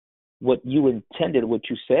what you intended, what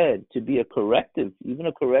you said, to be a corrective, even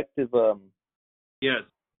a corrective Yes.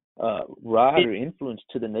 rod or influence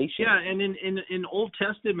to the nation. Yeah, and in Old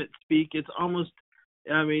Testament speak, it's almost,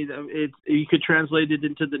 I mean, it's, you could translate it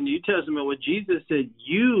into the New Testament where Jesus said,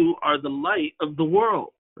 "You are the light of the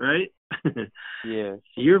world," right? Yes.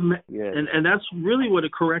 Yes. And that's really what a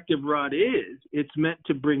corrective rod is. It's meant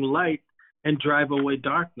to bring light and drive away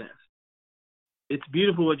darkness. It's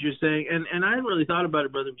beautiful what you're saying, and I hadn't really thought about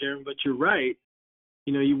it, Brother Jeremy, but you're right.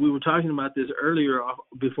 You know, we were talking about this earlier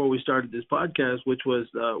before we started this podcast, which was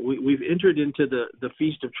we've entered into the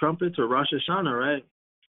Feast of Trumpets, or Rosh Hashanah, right?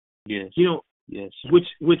 Yes. You know, yes.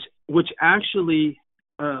 Which actually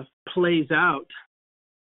plays out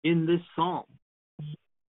in this psalm,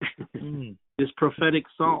 this prophetic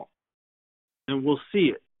psalm, and we'll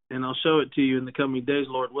see it, and I'll show it to you in the coming days,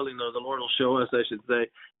 Lord willing. Though the Lord will show us, I should say,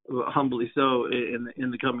 humbly so, in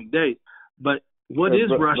the coming days. But what is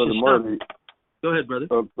Rosh Hashanah? Go ahead, brother.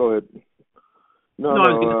 Oh, go ahead. No, I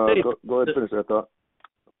was going to say, go ahead and finish that thought.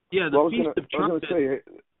 Yeah, the Feast of Trumpets.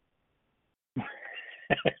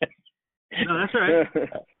 No, that's all right.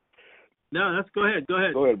 No, that's go ahead.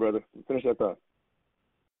 Go ahead, brother. Finish that thought.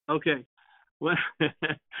 Okay. What I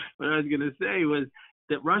was going to say was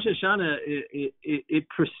that Rosh Hashanah, it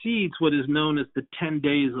precedes what is known as the 10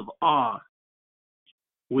 days of awe,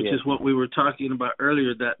 which is what we were talking about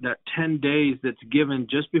earlier, that 10 days that's given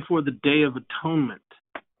just before the Day of Atonement.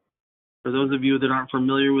 For those of you that aren't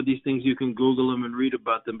familiar with these things, you can Google them and read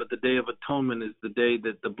about them. But the Day of Atonement is the day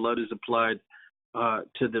that the blood is applied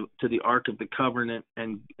to the Ark of the Covenant,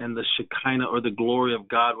 and the Shekinah, or the glory of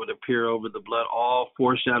God, would appear over the blood. All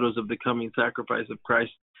foreshadows of the coming sacrifice of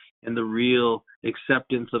Christ and the real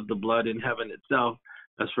acceptance of the blood in heaven itself.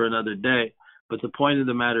 That's for another day. But the point of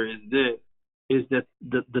the matter is this: is that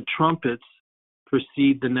the trumpets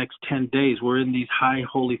precede the next 10 days. We're in these high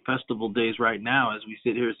holy festival days right now as we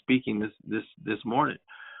sit here speaking this morning.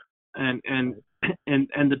 And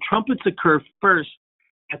the trumpets occur first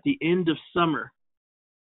at the end of summer.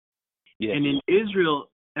 Yes. And in Israel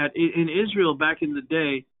back in the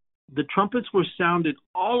day, the trumpets were sounded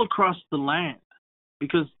all across the land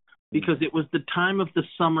because it was the time of the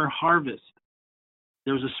summer harvest.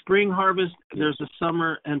 There was a spring harvest, there's a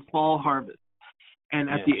summer and fall harvest. And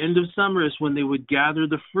at the end of summer is when they would gather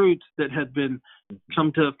the fruits that had been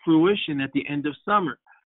come to fruition at the end of summer.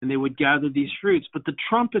 And they would gather these fruits. But the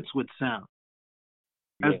trumpets would sound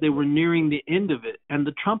as they were nearing the end of it. And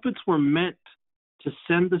the trumpets were meant to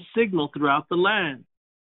send the signal throughout the land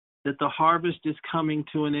that the harvest is coming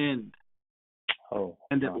to an end.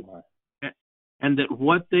 And that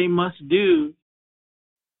what they must do,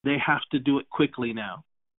 they have to do it quickly now.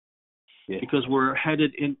 Because we're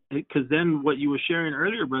headed in, because then what you were sharing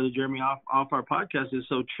earlier, Brother Jeremy, off our podcast is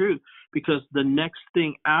so true, because the next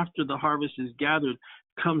thing after the harvest is gathered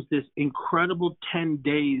comes this incredible 10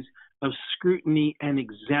 days of scrutiny and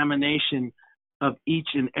examination of each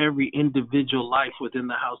and every individual life within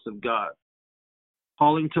the house of God,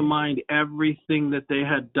 calling to mind everything that they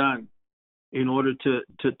had done in order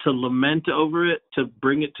to lament over it, to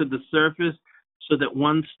bring it to the surface, so that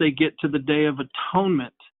once they get to the Day of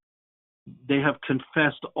Atonement, they have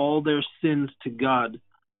confessed all their sins to God,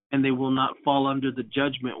 and they will not fall under the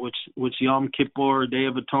judgment which Yom Kippur, Day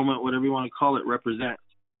of Atonement, whatever you want to call it, represents.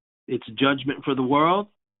 It's judgment for the world.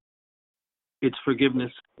 It's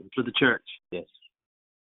forgiveness for the church. Yes.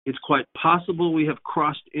 It's quite possible we have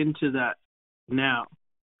crossed into that now,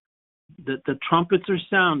 that the trumpets are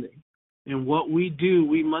sounding, and what we do,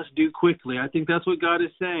 we must do quickly. I think that's what God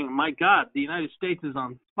is saying. My God, the United States is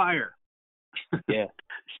on fire. Yeah.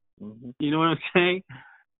 Mm-hmm. You know what I'm saying?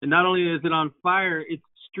 And not only is it on fire, its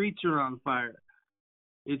streets are on fire.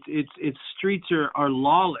 Its streets are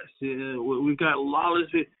lawless. We've got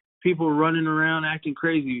lawless. people running around acting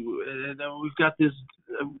crazy. We've got this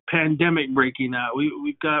pandemic breaking out.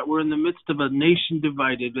 We're in the midst of a nation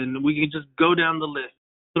divided, and we can just go down the list,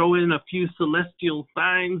 throw in a few celestial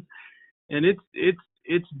signs, and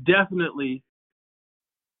it's definitely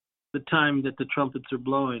the time that the trumpets are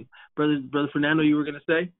blowing. Brother Fernando, you were going to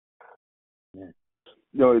say?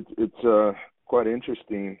 No, it's quite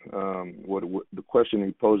interesting what the question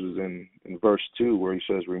he poses in verse 2, where he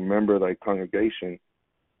says, "Remember thy congregation,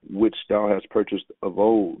 which thou hast purchased of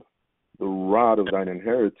old, the rod of thine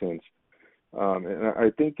inheritance." And I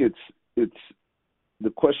think it's the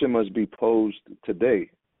question must be posed today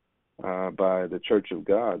by the Church of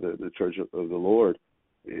God, the Church of the Lord.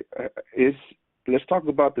 Let's talk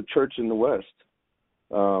about the church in the West.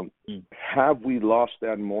 Have we lost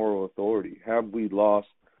that moral authority? Have we lost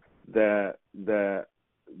that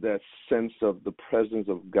sense of the presence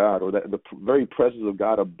of God, or that the very presence of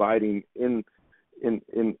God abiding in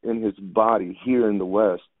His body here in the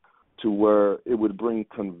West, to where it would bring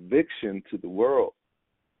conviction to the world,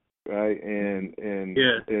 right? And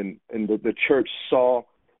the church saw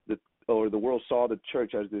the world saw the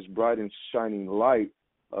church as this bright and shining light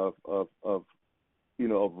of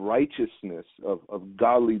righteousness, of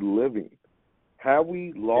godly living. Have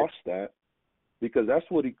we lost that? Because that's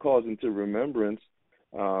what he calls into remembrance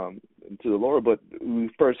to the Lord. But we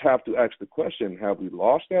first have to ask the question, have we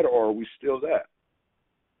lost that, or are we still that?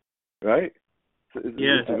 Right?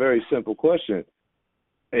 It's a very simple question.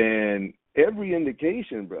 And every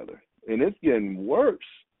indication, brother, and it's getting worse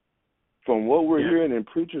from what we're hearing in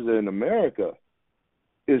preachers in America,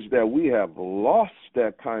 is that we have lost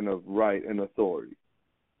that kind of right and authority.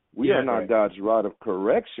 We are not God's rod of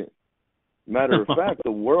correction. Matter of fact,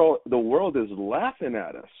 the world is laughing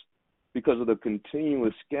at us because of the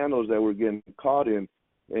continuous scandals that we're getting caught in,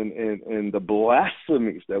 and the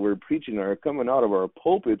blasphemies that we're preaching are coming out of our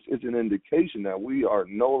pulpits. Is an indication that we are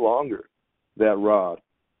no longer that rod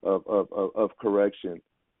of correction.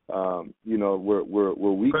 Where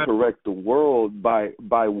we correct the world by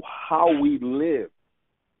how we live.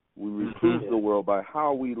 We reprove the world by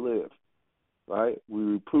how we live, right? We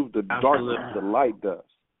reprove the darkness, the light does.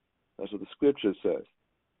 That's what the scripture says.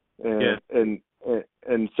 And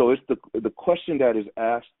so it's the question that is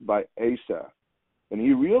asked by Asaph, and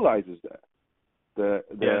he realizes that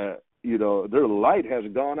their light has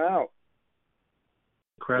gone out.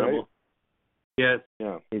 Incredible. Right? Yes.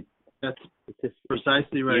 Yeah. That's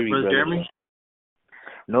precisely right, Brother Jeremy.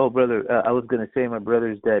 No, brother. I was gonna say, my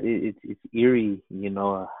brothers, that it's eerie.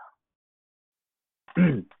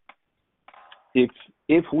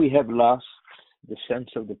 If we have lost the sense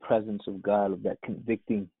of the presence of God, of that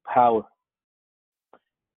convicting power,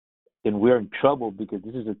 then we're in trouble, because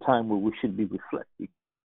this is a time where we should be reflecting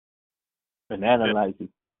and analyzing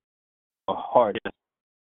our heart.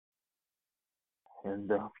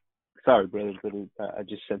 And sorry, brother, but I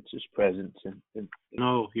just sense His presence and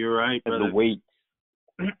no, you're right, brother. And the weight.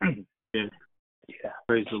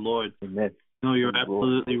 Praise the Lord. Amen. No, you're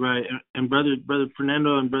absolutely right. And brother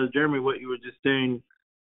Fernando and Brother Jeremy, what you were just saying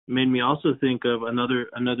made me also think of another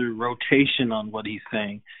rotation on what he's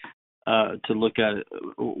saying. To look at it,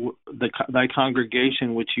 thy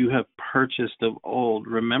congregation which you have purchased of old,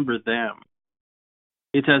 remember them.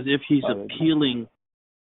 It's as if he's appealing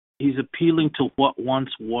to what once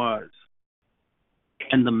was,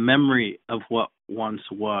 and the memory of what once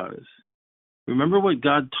was. Remember what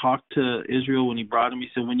God talked to Israel when He brought him. He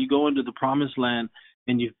said, when you go into the promised land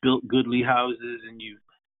and you've built goodly houses and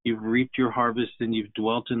you've reaped your harvest and you've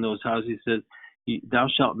dwelt in those houses, He said, thou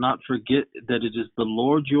shalt not forget that it is the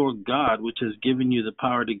Lord your God which has given you the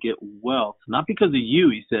power to get wealth, not because of you,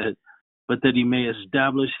 He said, but that He may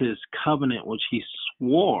establish His covenant which He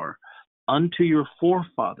swore unto your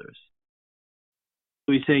forefathers.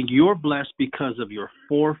 So He's saying you're blessed because of your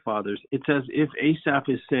forefathers. It's as if Asaph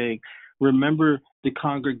is saying, remember the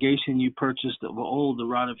congregation you purchased of old, the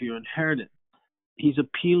rod of your inheritance. He's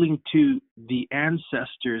appealing to the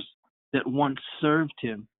ancestors that once served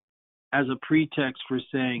Him as a pretext for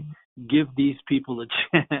saying, give these people a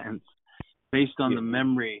chance based on the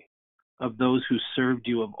memory of those who served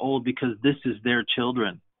you of old, because this is their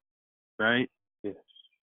children, right? Yes.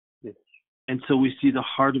 And so we see the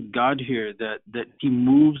heart of God here, that He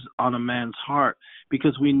moves on a man's heart,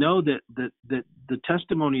 because we know that the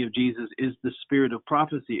testimony of Jesus is the spirit of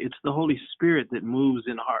prophecy. It's the Holy Spirit that moves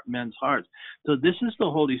in men's hearts. So this is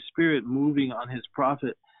the Holy Spirit moving on His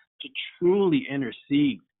prophet to truly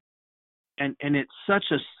intercede. And it's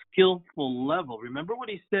such a skillful level. Remember what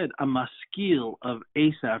he said, a maskil of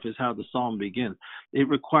Asaph is how the psalm begins. It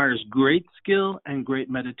requires great skill and great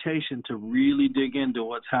meditation to really dig into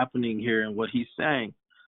what's happening here and what he's saying.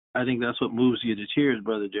 I think that's what moves you to tears,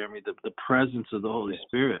 Brother Jeremy, the presence of the Holy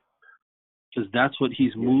Spirit, because that's what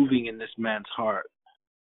he's moving in this man's heart.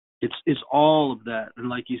 It's all of that. And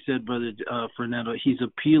like you said, Brother Fernando, he's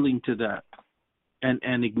appealing to that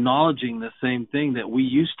and acknowledging the same thing, that we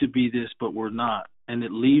used to be this, but we're not. And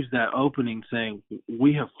it leaves that opening saying,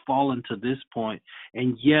 we have fallen to this point,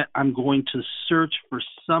 and yet I'm going to search for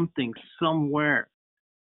something somewhere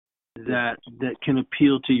that can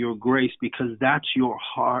appeal to your grace, because that's your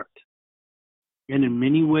heart. And in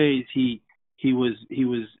many ways, he was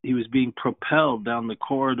being propelled down the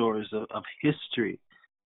corridors of history,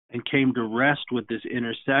 and came to rest with this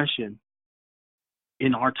intercession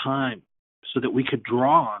in our time, so that we could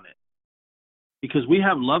draw on it. Because we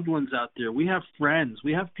have loved ones out there, we have friends,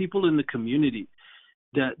 we have people in the community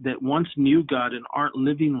that once knew God and aren't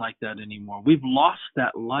living like that anymore. We've lost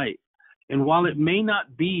that light. And while it may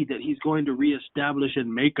not be that he's going to reestablish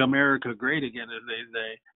and make America great again, as they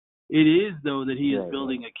say, it is, though, that he is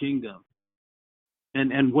building a kingdom.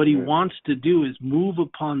 And what he wants to do is move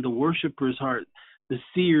upon the worshiper's heart, the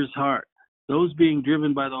seer's heart, those being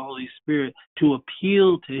driven by the Holy Spirit, to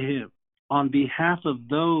appeal to him on behalf of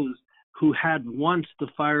those who had once the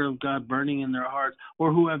fire of God burning in their hearts,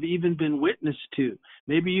 or who have even been witnessed to.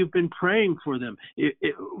 Maybe you've been praying for them.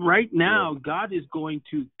 Right now, God is going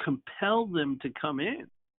to compel them to come in.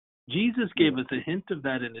 Jesus gave us a hint of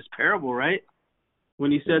that in his parable, right?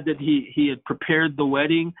 When he said that he had prepared the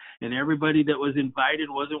wedding, and everybody that was invited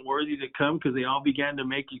wasn't worthy to come because they all began to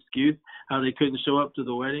make excuse how they couldn't show up to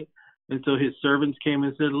the wedding. And so his servants came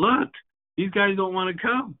and said, look, these guys don't want to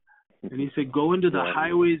come. And he said, go into the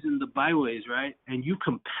highways and the byways, right? And you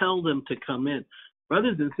compel them to come in.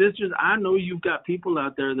 Brothers and sisters, I know you've got people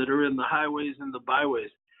out there that are in the highways and the byways.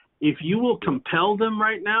 If you will compel them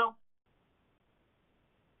right now,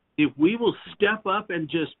 if we will step up and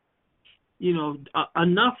just,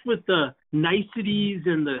 enough with the niceties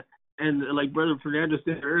and like Brother Fernando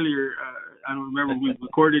said earlier, I don't remember we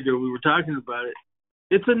recorded or we were talking about it.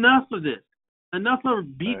 It's enough of this. Enough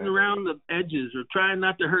of beating around the edges or trying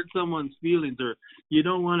not to hurt someone's feelings, or you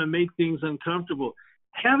don't want to make things uncomfortable.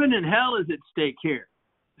 Heaven and hell is at stake here.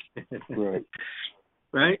 Right.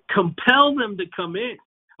 Right? Compel them to come in.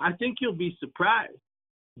 I think you'll be surprised.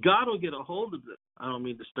 God will get a hold of them. I don't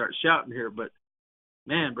mean to start shouting here, but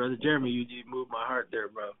man, Brother Jeremy, you moved my heart there,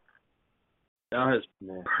 bro. Thou has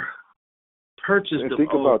purchased and them.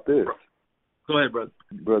 think about this. Go ahead, brother.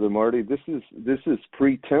 Brother Marty, this is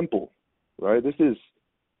pre-temple, right? This is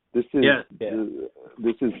the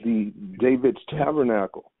David's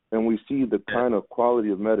tabernacle, and we see the kind of quality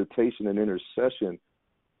of meditation and intercession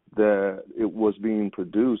that it was being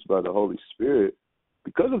produced by the Holy Spirit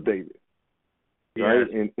because of David, right?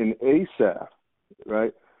 In Asaph,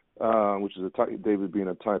 right, which is David being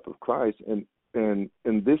a type of Christ, and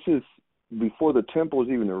this is before the temple is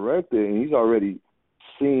even erected, and he's already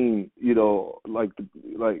seen, like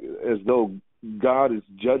as though God's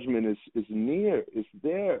judgment is near, it's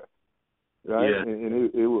there, right? Yeah.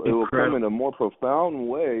 And it will come in a more profound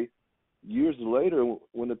way years later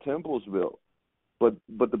when the temple's built. But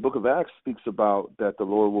the book of Acts speaks about that the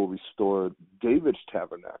Lord will restore David's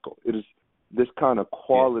tabernacle. It is this kind of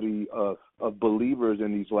quality of believers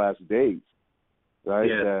in these last days, right?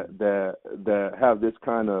 Yeah. That have this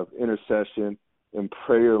kind of intercession and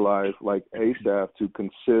prayer life like Asaph to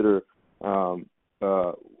consider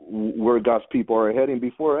where God's people are heading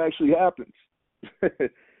before it actually happens.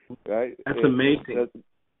 Right? That's amazing.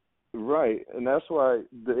 Right. And that's why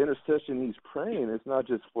the intercession he's praying is not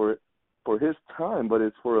just for his time, but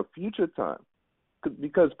it's for a future time.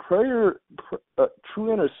 Because prayer,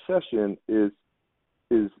 true intercession is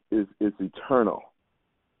eternal,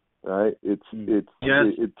 right? It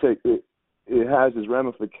has its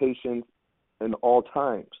ramifications in all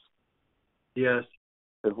times. Yes.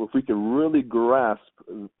 If we can really grasp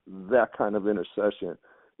that kind of intercession,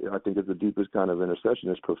 I think it's the deepest kind of intercession.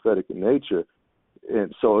 It's prophetic in nature.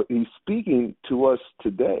 And so he's speaking to us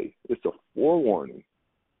today. It's a forewarning.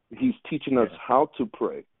 He's teaching us how to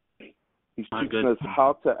pray. He's teaching us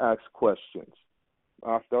how to ask questions.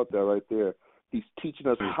 I felt that right there. He's teaching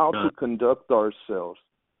us how to conduct ourselves,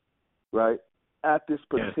 right? At this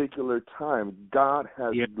particular time, God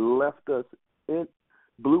has left us in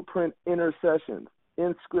blueprint intercessions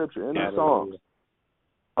in Scripture, in the Psalms,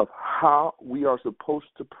 of how we are supposed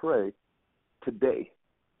to pray today.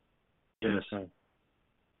 Yes.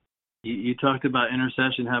 You talked about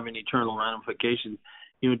intercession having eternal ramifications.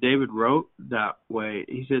 David wrote that way.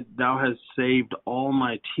 He said, "Thou hast saved all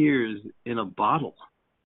my tears in a bottle."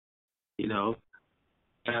 In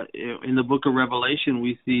the book of Revelation,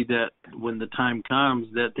 we see that when the time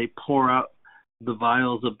comes that they pour out the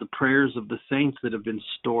vials of the prayers of the saints that have been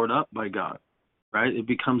stored up by God, right? It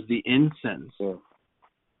becomes the incense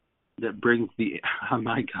that brings the, oh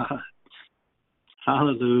my God,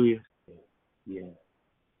 hallelujah. Yeah.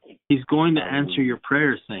 He's going to answer your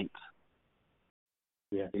prayers, saints.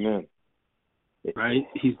 Yeah. Amen. Right?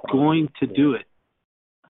 He's going to do it.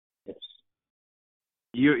 Yes.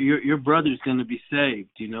 Your brother's going to be saved.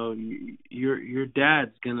 You know, your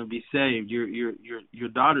dad's going to be saved. Your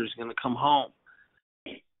daughter's going to come home.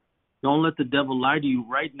 Don't let the devil lie to you.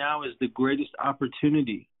 Right now is the greatest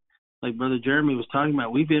opportunity. Like Brother Jeremy was talking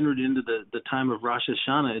about, we've entered into the time of Rosh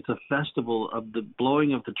Hashanah. It's a festival of the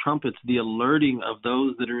blowing of the trumpets, the alerting of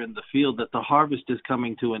those that are in the field that the harvest is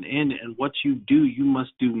coming to an end. And what you do, you must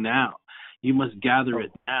do now. You must gather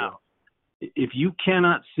it now. If you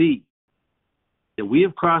cannot see that we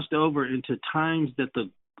have crossed over into times that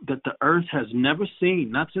the earth has never seen,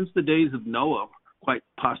 not since the days of Noah, quite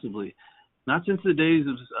possibly, not since the days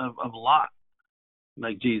of Lot,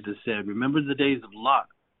 like Jesus said. Remember the days of Lot.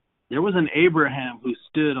 There was an Abraham who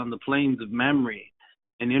stood on the plains of Mamre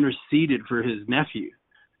and interceded for his nephew.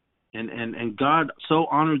 And God so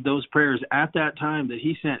honored those prayers at that time that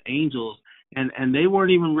he sent angels, and they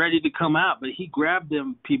weren't even ready to come out, but he grabbed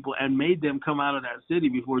them people and made them come out of that city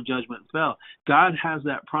before judgment fell. God has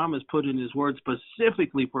that promise put in his word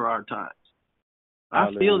specifically for our times.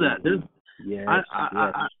 I feel that. Yes.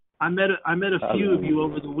 I met a few of you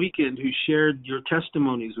over the weekend who shared your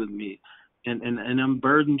testimonies with me, and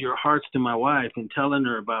unburdened your hearts to my wife and telling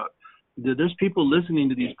her about. There's people listening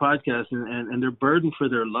to these podcasts and they're burdened for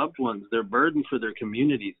their loved ones. They're burdened for their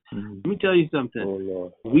communities. Mm-hmm. Let me tell you something.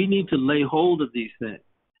 Oh, we need to lay hold of these things,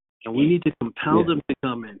 and we need to compel them to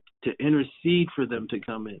come in, to intercede for them to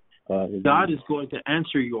come in. God is going to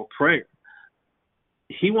answer your prayer.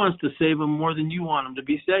 He wants to save them more than you want them to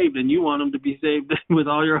be saved, and you want them to be saved with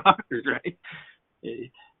all your heart, right?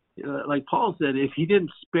 Like Paul said, if he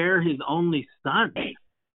didn't spare his only son,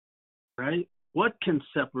 right? What can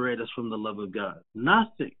separate us from the love of God?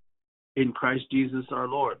 Nothing in Christ Jesus our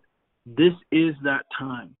Lord. This is that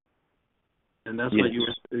time. And that's what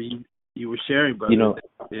you were sharing, brother. You know,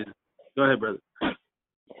 go ahead, brother.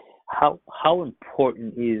 How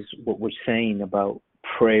important is what we're saying about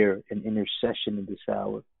prayer and intercession in this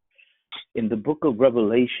hour? In the book of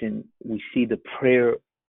Revelation, we see the prayer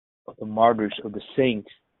of the martyrs, of the saints.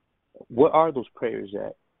 Where are those prayers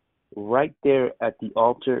at? Right there at the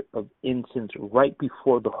altar of incense, right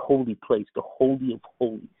before the holy place, the Holy of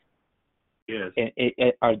Holies. Yes.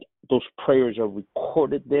 And those prayers are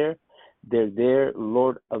recorded there. They're there.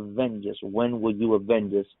 Lord, avenge us. When will you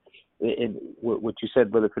avenge us? And what you said,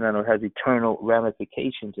 Brother Fernando, has eternal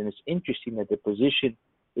ramifications. And it's interesting that the position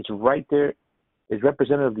is right there. It's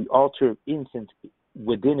representative of the altar of incense.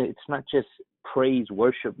 Within it, it's not just praise,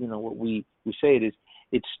 worship. You know, what we say it is,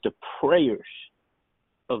 it's the prayers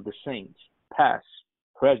of the saints, past,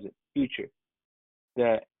 present, future,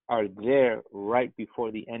 that are there right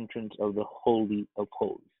before the entrance of the Holy of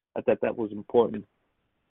Holies. I thought that was important.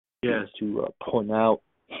 Yes. To point out.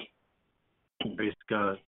 Praise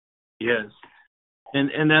God. Yes.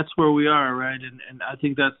 And that's where we are, right? And I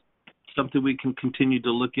think that's something we can continue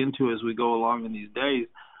to look into as we go along in these days.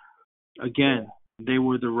 Again, they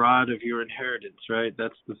were the rod of your inheritance, right?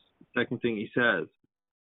 That's the second thing he says.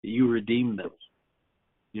 You redeemed them.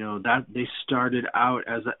 You know, that they started out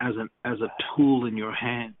as a tool in your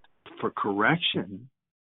hand for correction.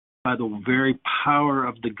 By the very power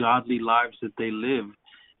of the godly lives that they lived,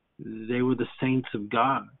 they were the saints of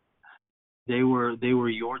God. They were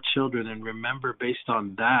your children, and remember, based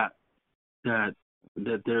on that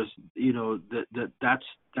there's, you know,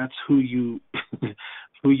 that's who you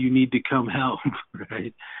who you need to come help,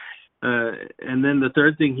 right? And then the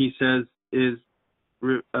third thing he says is,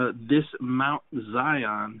 this Mount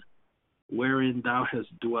Zion, wherein thou hast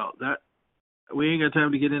dwelt. That we ain't got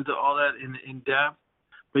time to get into all that in depth,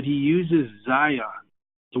 but he uses Zion,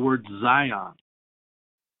 the word Zion.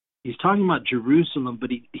 He's talking about Jerusalem, but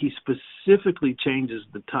he specifically changes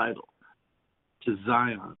the title to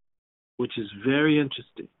Zion, which is very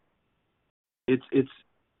interesting.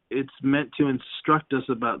 It's meant to instruct us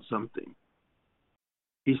about something.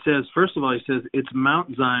 He says, first of all, he says it's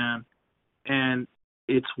Mount Zion, and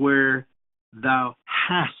it's where thou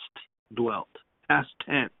hast dwelt, past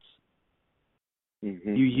tense.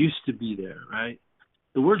 Mm-hmm. You used to be there, right?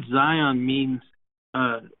 The word Zion means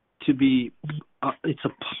to be, it's a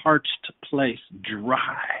parched place,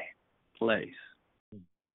 dry place.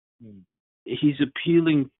 Mm-hmm. He's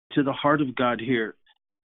appealing to the heart of God here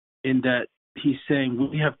in that he's saying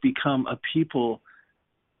we have become a people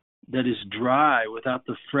that is dry without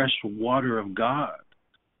the fresh water of God.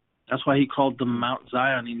 That's why he called them Mount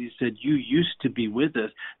Zion, and he said, you used to be with us.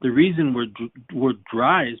 The reason we're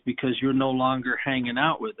dry is because you're no longer hanging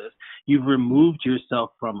out with us. You've removed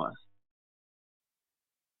yourself from us.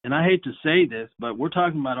 And I hate to say this, but we're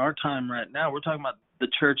talking about our time right now. We're talking about the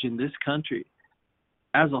church in this country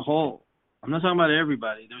as a whole. I'm not talking about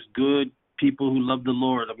everybody. There's good people who love the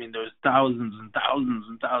Lord. I mean, there's thousands and thousands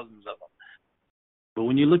and thousands of them. But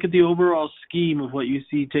when you look at the overall scheme of what you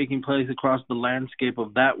see taking place across the landscape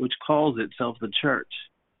of that which calls itself the church,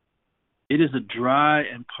 it is a dry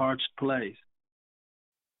and parched place.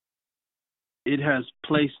 It has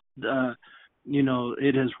placed,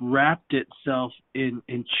 it has wrapped itself in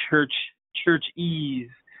church-ese,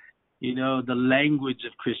 the language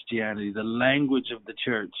of Christianity, the language of the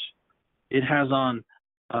church. It has on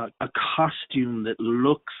a costume that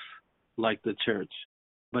looks like the church,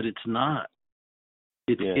 but it's not.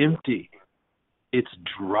 It's empty. It's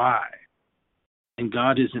dry. And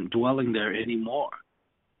God isn't dwelling there anymore.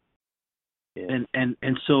 Yeah.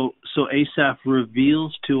 And so Asaph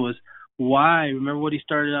reveals to us why. Remember what he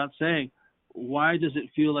started out saying. Why does it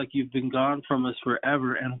feel like you've been gone from us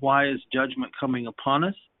forever? And why is judgment coming upon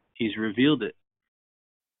us? He's revealed it.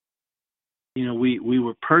 We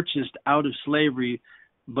were purchased out of slavery,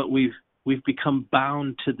 but we've become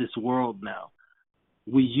bound to this world now.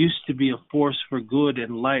 We used to be a force for good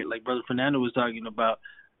and light, like Brother Fernando was talking about,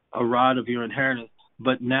 a rod of your inheritance.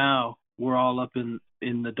 But now we're all up in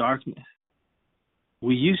the darkness.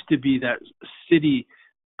 We used to be that city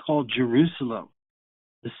called Jerusalem,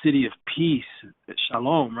 the city of peace,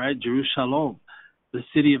 Shalom, right? Jerusalem, the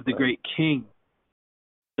city of the great King.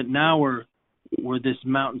 But now we're this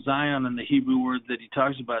Mount Zion, and the Hebrew word that he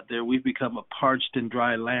talks about there. We've become a parched and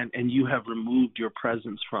dry land, and you have removed your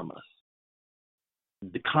presence from us.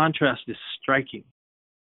 The contrast is striking.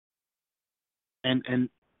 And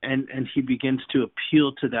he begins to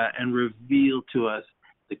appeal to that and reveal to us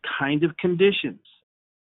the kind of conditions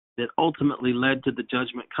that ultimately led to the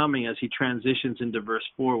judgment coming as he transitions into verse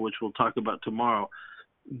 4, which we'll talk about tomorrow.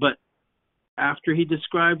 But after he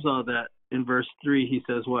describes all that, in verse 3, he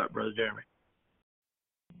says what, Brother Jeremy?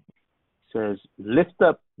 Says, lift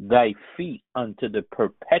up thy feet unto the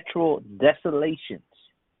perpetual desolations,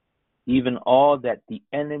 even all that the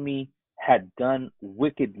enemy had done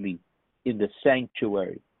wickedly in the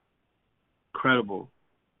sanctuary. Incredible.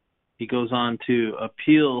 He goes on to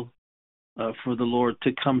appeal for the Lord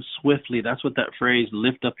to come swiftly. That's what that phrase,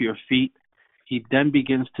 lift up your feet. He then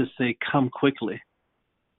begins to say, come quickly.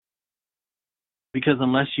 Because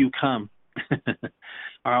unless you come,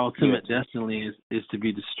 our ultimate destiny is to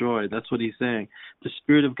be destroyed. That's what he's saying. The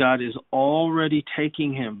Spirit of God is already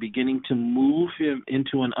taking him, beginning to move him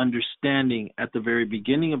into an understanding at the very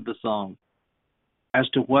beginning of the song as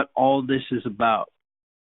to what all this is about.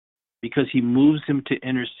 Because he moves him to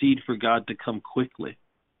intercede for God to come quickly.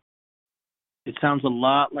 It sounds a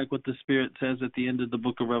lot like what the Spirit says at the end of the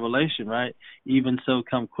book of Revelation, right? Even so,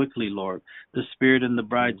 come quickly, Lord. The Spirit and the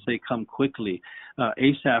bride say, come quickly.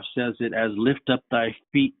 Asaph says it as lift up thy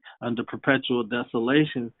feet unto perpetual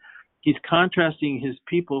desolation. He's contrasting his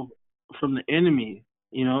people from the enemy,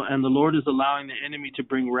 and the Lord is allowing the enemy to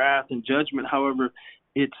bring wrath and judgment. However,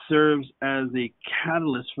 it serves as a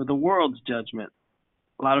catalyst for the world's judgment.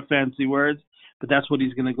 A lot of fancy words, but that's what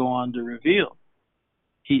he's going to go on to reveal.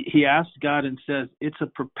 He asks God and says, it's a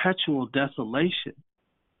perpetual desolation.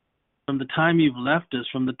 From the time you've left us,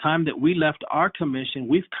 from the time that we left our commission,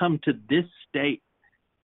 we've come to this state.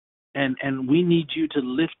 And we need you to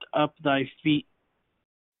lift up thy feet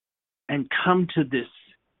and come to this.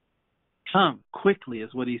 Come quickly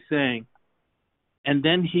is what he's saying. And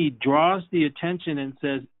then he draws the attention and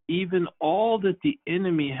says, even all that the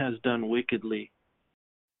enemy has done wickedly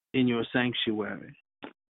in your sanctuary.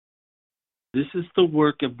 This is the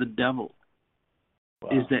work of the devil,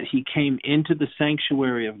 is that he came into the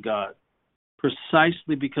sanctuary of God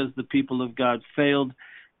precisely because the people of God failed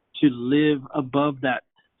to live above that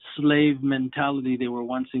slave mentality they were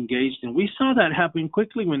once engaged in. We saw that happen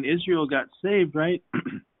quickly when Israel got saved, right?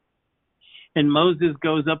 And Moses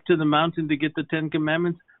goes up to the mountain to get the 10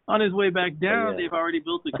 Commandments. On his way back down, they've already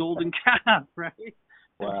built a golden calf, right?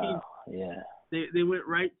 Wow, They went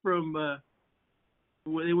right from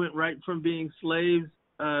being slaves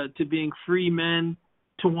to being free men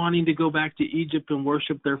to wanting to go back to Egypt and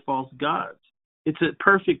worship their false gods. It's a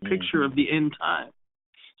perfect picture of the end time.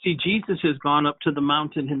 See, Jesus has gone up to the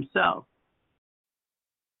mountain himself,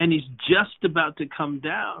 and he's just about to come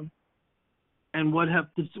down. And what has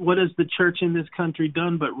the church in this country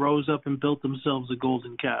done but rose up and built themselves a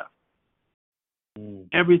golden calf?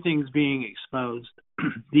 Everything's being exposed.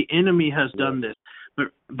 The enemy has done this.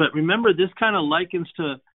 But remember, this kind of likens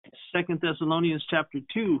to Second Thessalonians chapter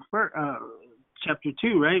 2,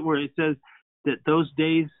 right, where it says that those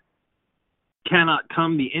days cannot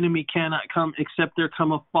come, the enemy cannot come except there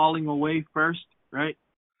come a falling away first, right?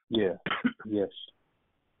 Yeah. Yes.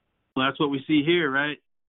 Well, that's what we see here, right?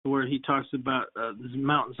 Where he talks about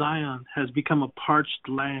Mount Zion has become a parched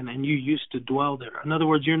land and you used to dwell there. In other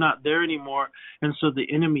words, you're not there anymore, and so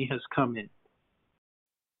the enemy has come in.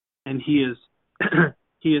 And he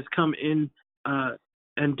has come in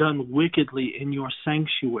and done wickedly in your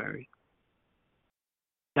sanctuary.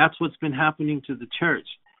 That's what's been happening to the church.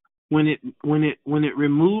 When it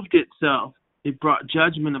removed itself, it brought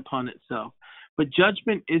judgment upon itself. But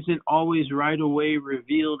judgment isn't always right away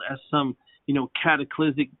revealed as some,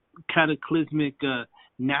 cataclysmic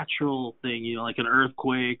natural thing, like an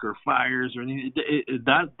earthquake or fires or anything.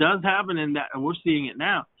 That does happen, and that we're seeing it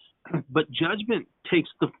now. But judgment takes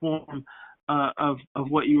the form of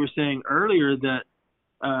what you were saying earlier, that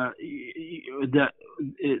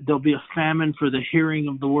there'll be a famine for the hearing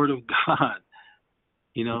of the word of God.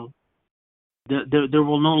 There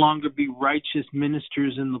will no longer be righteous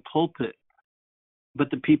ministers in the pulpit, but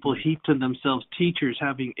the people heap to themselves teachers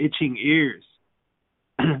having itching ears.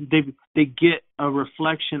 They get a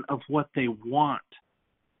reflection of what they want.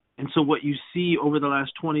 And so what you see over the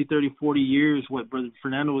last 20, 30, 40 years, what Brother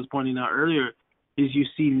Fernando was pointing out earlier, is you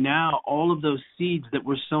see now all of those seeds that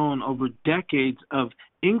were sown over decades of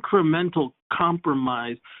incremental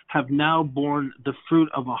compromise have now borne the fruit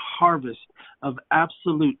of a harvest of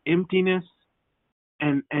absolute emptiness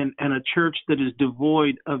and a church that is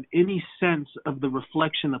devoid of any sense of the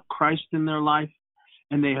reflection of Christ in their life.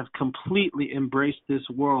 And they have completely embraced this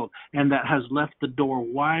world, and that has left the door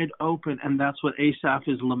wide open. And that's what Asaph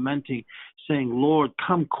is lamenting, saying, Lord,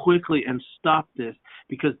 come quickly and stop this,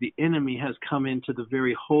 because the enemy has come into the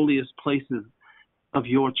very holiest places of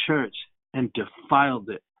your church and defiled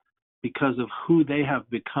it because of who they have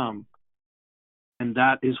become. And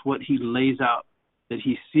that is what he lays out, that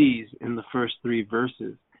he sees in the first 3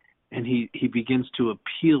 verses. And he begins to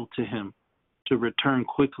appeal to him to return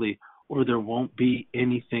quickly, or there won't be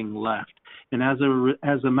anything left. And as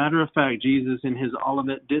a matter of fact, Jesus in his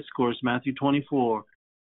Olivet Discourse, Matthew 24,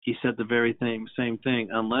 he said the very same thing.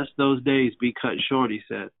 Unless those days be cut short, he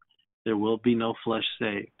said, there will be no flesh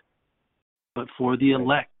saved. But for the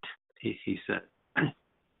elect, he said.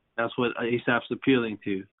 That's what Asaph's appealing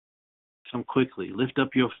to. Come quickly, lift up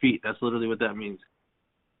your feet. That's literally what that means.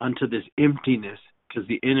 Unto this emptiness, because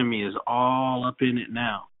the enemy is all up in it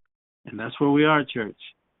now. And that's where we are, church.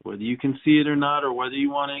 Whether you can see it or not, or whether you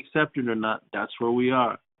want to accept it or not, that's where we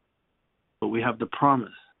are. But we have the promise.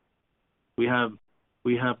 We have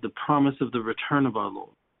the promise of the return of our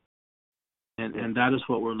Lord. And that is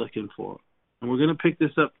what we're looking for. And we're going to pick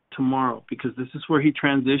this up tomorrow, because this is where he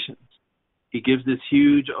transitions. He gives this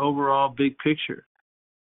huge overall big picture.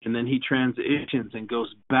 And then he transitions and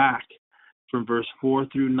goes back from verse 4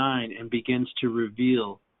 through 9 and begins to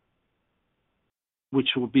reveal, which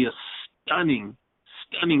will be a stunning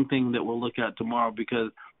thing that we'll look at tomorrow,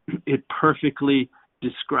 because it perfectly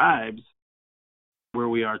describes where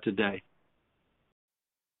we are today.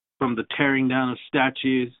 From the tearing down of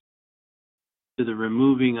statues to the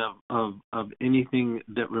removing of anything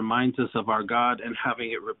that reminds us of our God and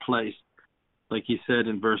having it replaced. Like he said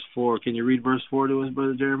in verse 4. Can you read verse 4 to us,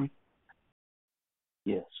 Brother Jeremy?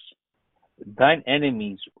 Yes. Thine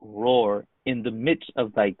enemies roar in the midst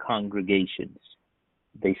of thy congregations.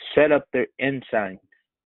 They set up their ensigns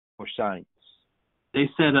for signs. They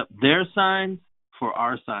set up their signs for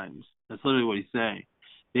our signs. That's literally what he's saying.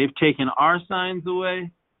 They've taken our signs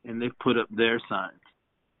away and they've put up their signs.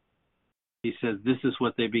 He says this is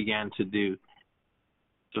what they began to do.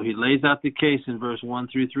 So he lays out the case in verse 1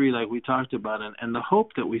 through 3 like we talked about, and the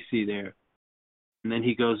hope that we see there. And then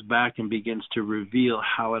he goes back and begins to reveal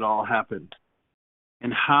how it all happened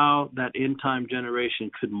and how that end-time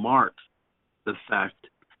generation could mark the fact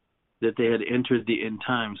that they had entered the end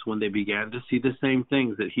times, when they began to see the same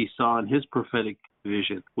things that he saw in his prophetic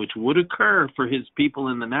vision, which would occur for his people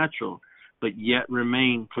in the natural, but yet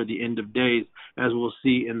remain for the end of days, as we'll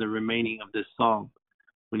see in the remaining of this psalm.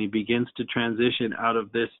 When he begins to transition out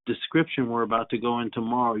of this description we're about to go in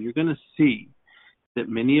tomorrow, you're going to see that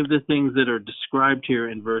many of the things that are described here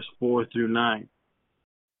in verse 4 through 9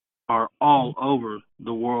 are all over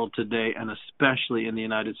the world today, and especially in the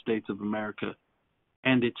United States of America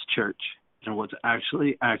and its church, and what's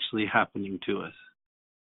actually happening to us.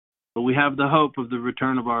 But we have the hope of the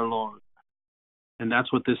return of our Lord, and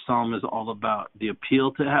that's what this psalm is all about, the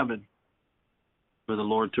appeal to heaven for the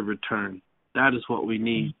Lord to return. That is what we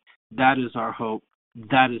need. That is our hope.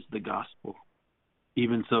 That is the gospel.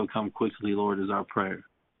 Even so, come quickly, Lord, is our prayer.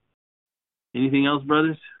 Anything else,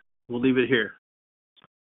 brothers? We'll leave it here.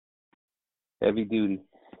 Heavy duty.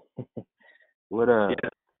 What a Yeah.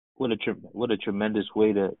 what a tremendous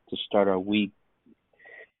way to start our week.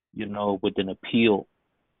 With an appeal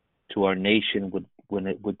to our nation,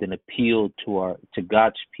 with an appeal to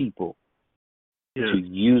God's people Yes. to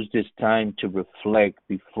use this time to reflect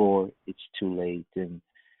before it's too late. And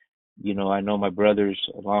I know my brothers,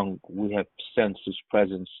 we have sensed His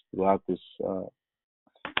presence throughout this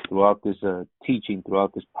teaching,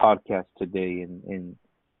 throughout this podcast today, and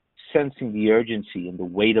sensing the urgency and the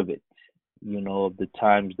weight of it, of the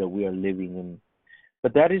times that we are living in.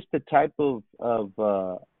 But that is the type of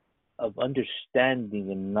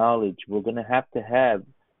understanding and knowledge we're going to have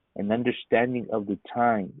an understanding of the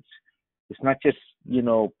times. It's not just,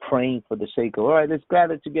 praying for the sake of, all right, let's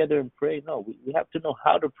gather together and pray. No, we have to know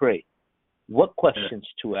how to pray, what questions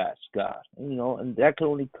to ask God, and that can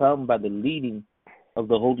only come by the leading of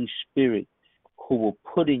the Holy Spirit, who will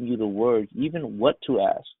put in you the words, even what to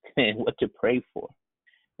ask and what to pray for.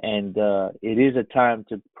 And it is a time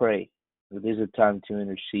to pray. It is a time to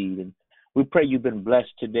intercede. And we pray you've been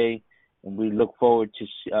blessed today, and we look forward to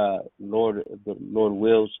Lord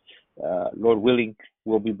willing,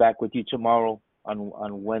 we'll be back with you tomorrow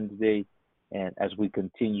on Wednesday, and as we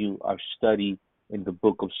continue our study in the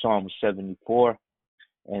book of Psalm 74.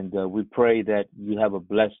 And we pray that you have a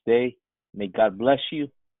blessed day. May God bless you.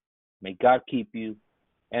 May God keep you.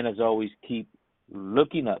 And as always, keep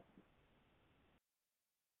looking up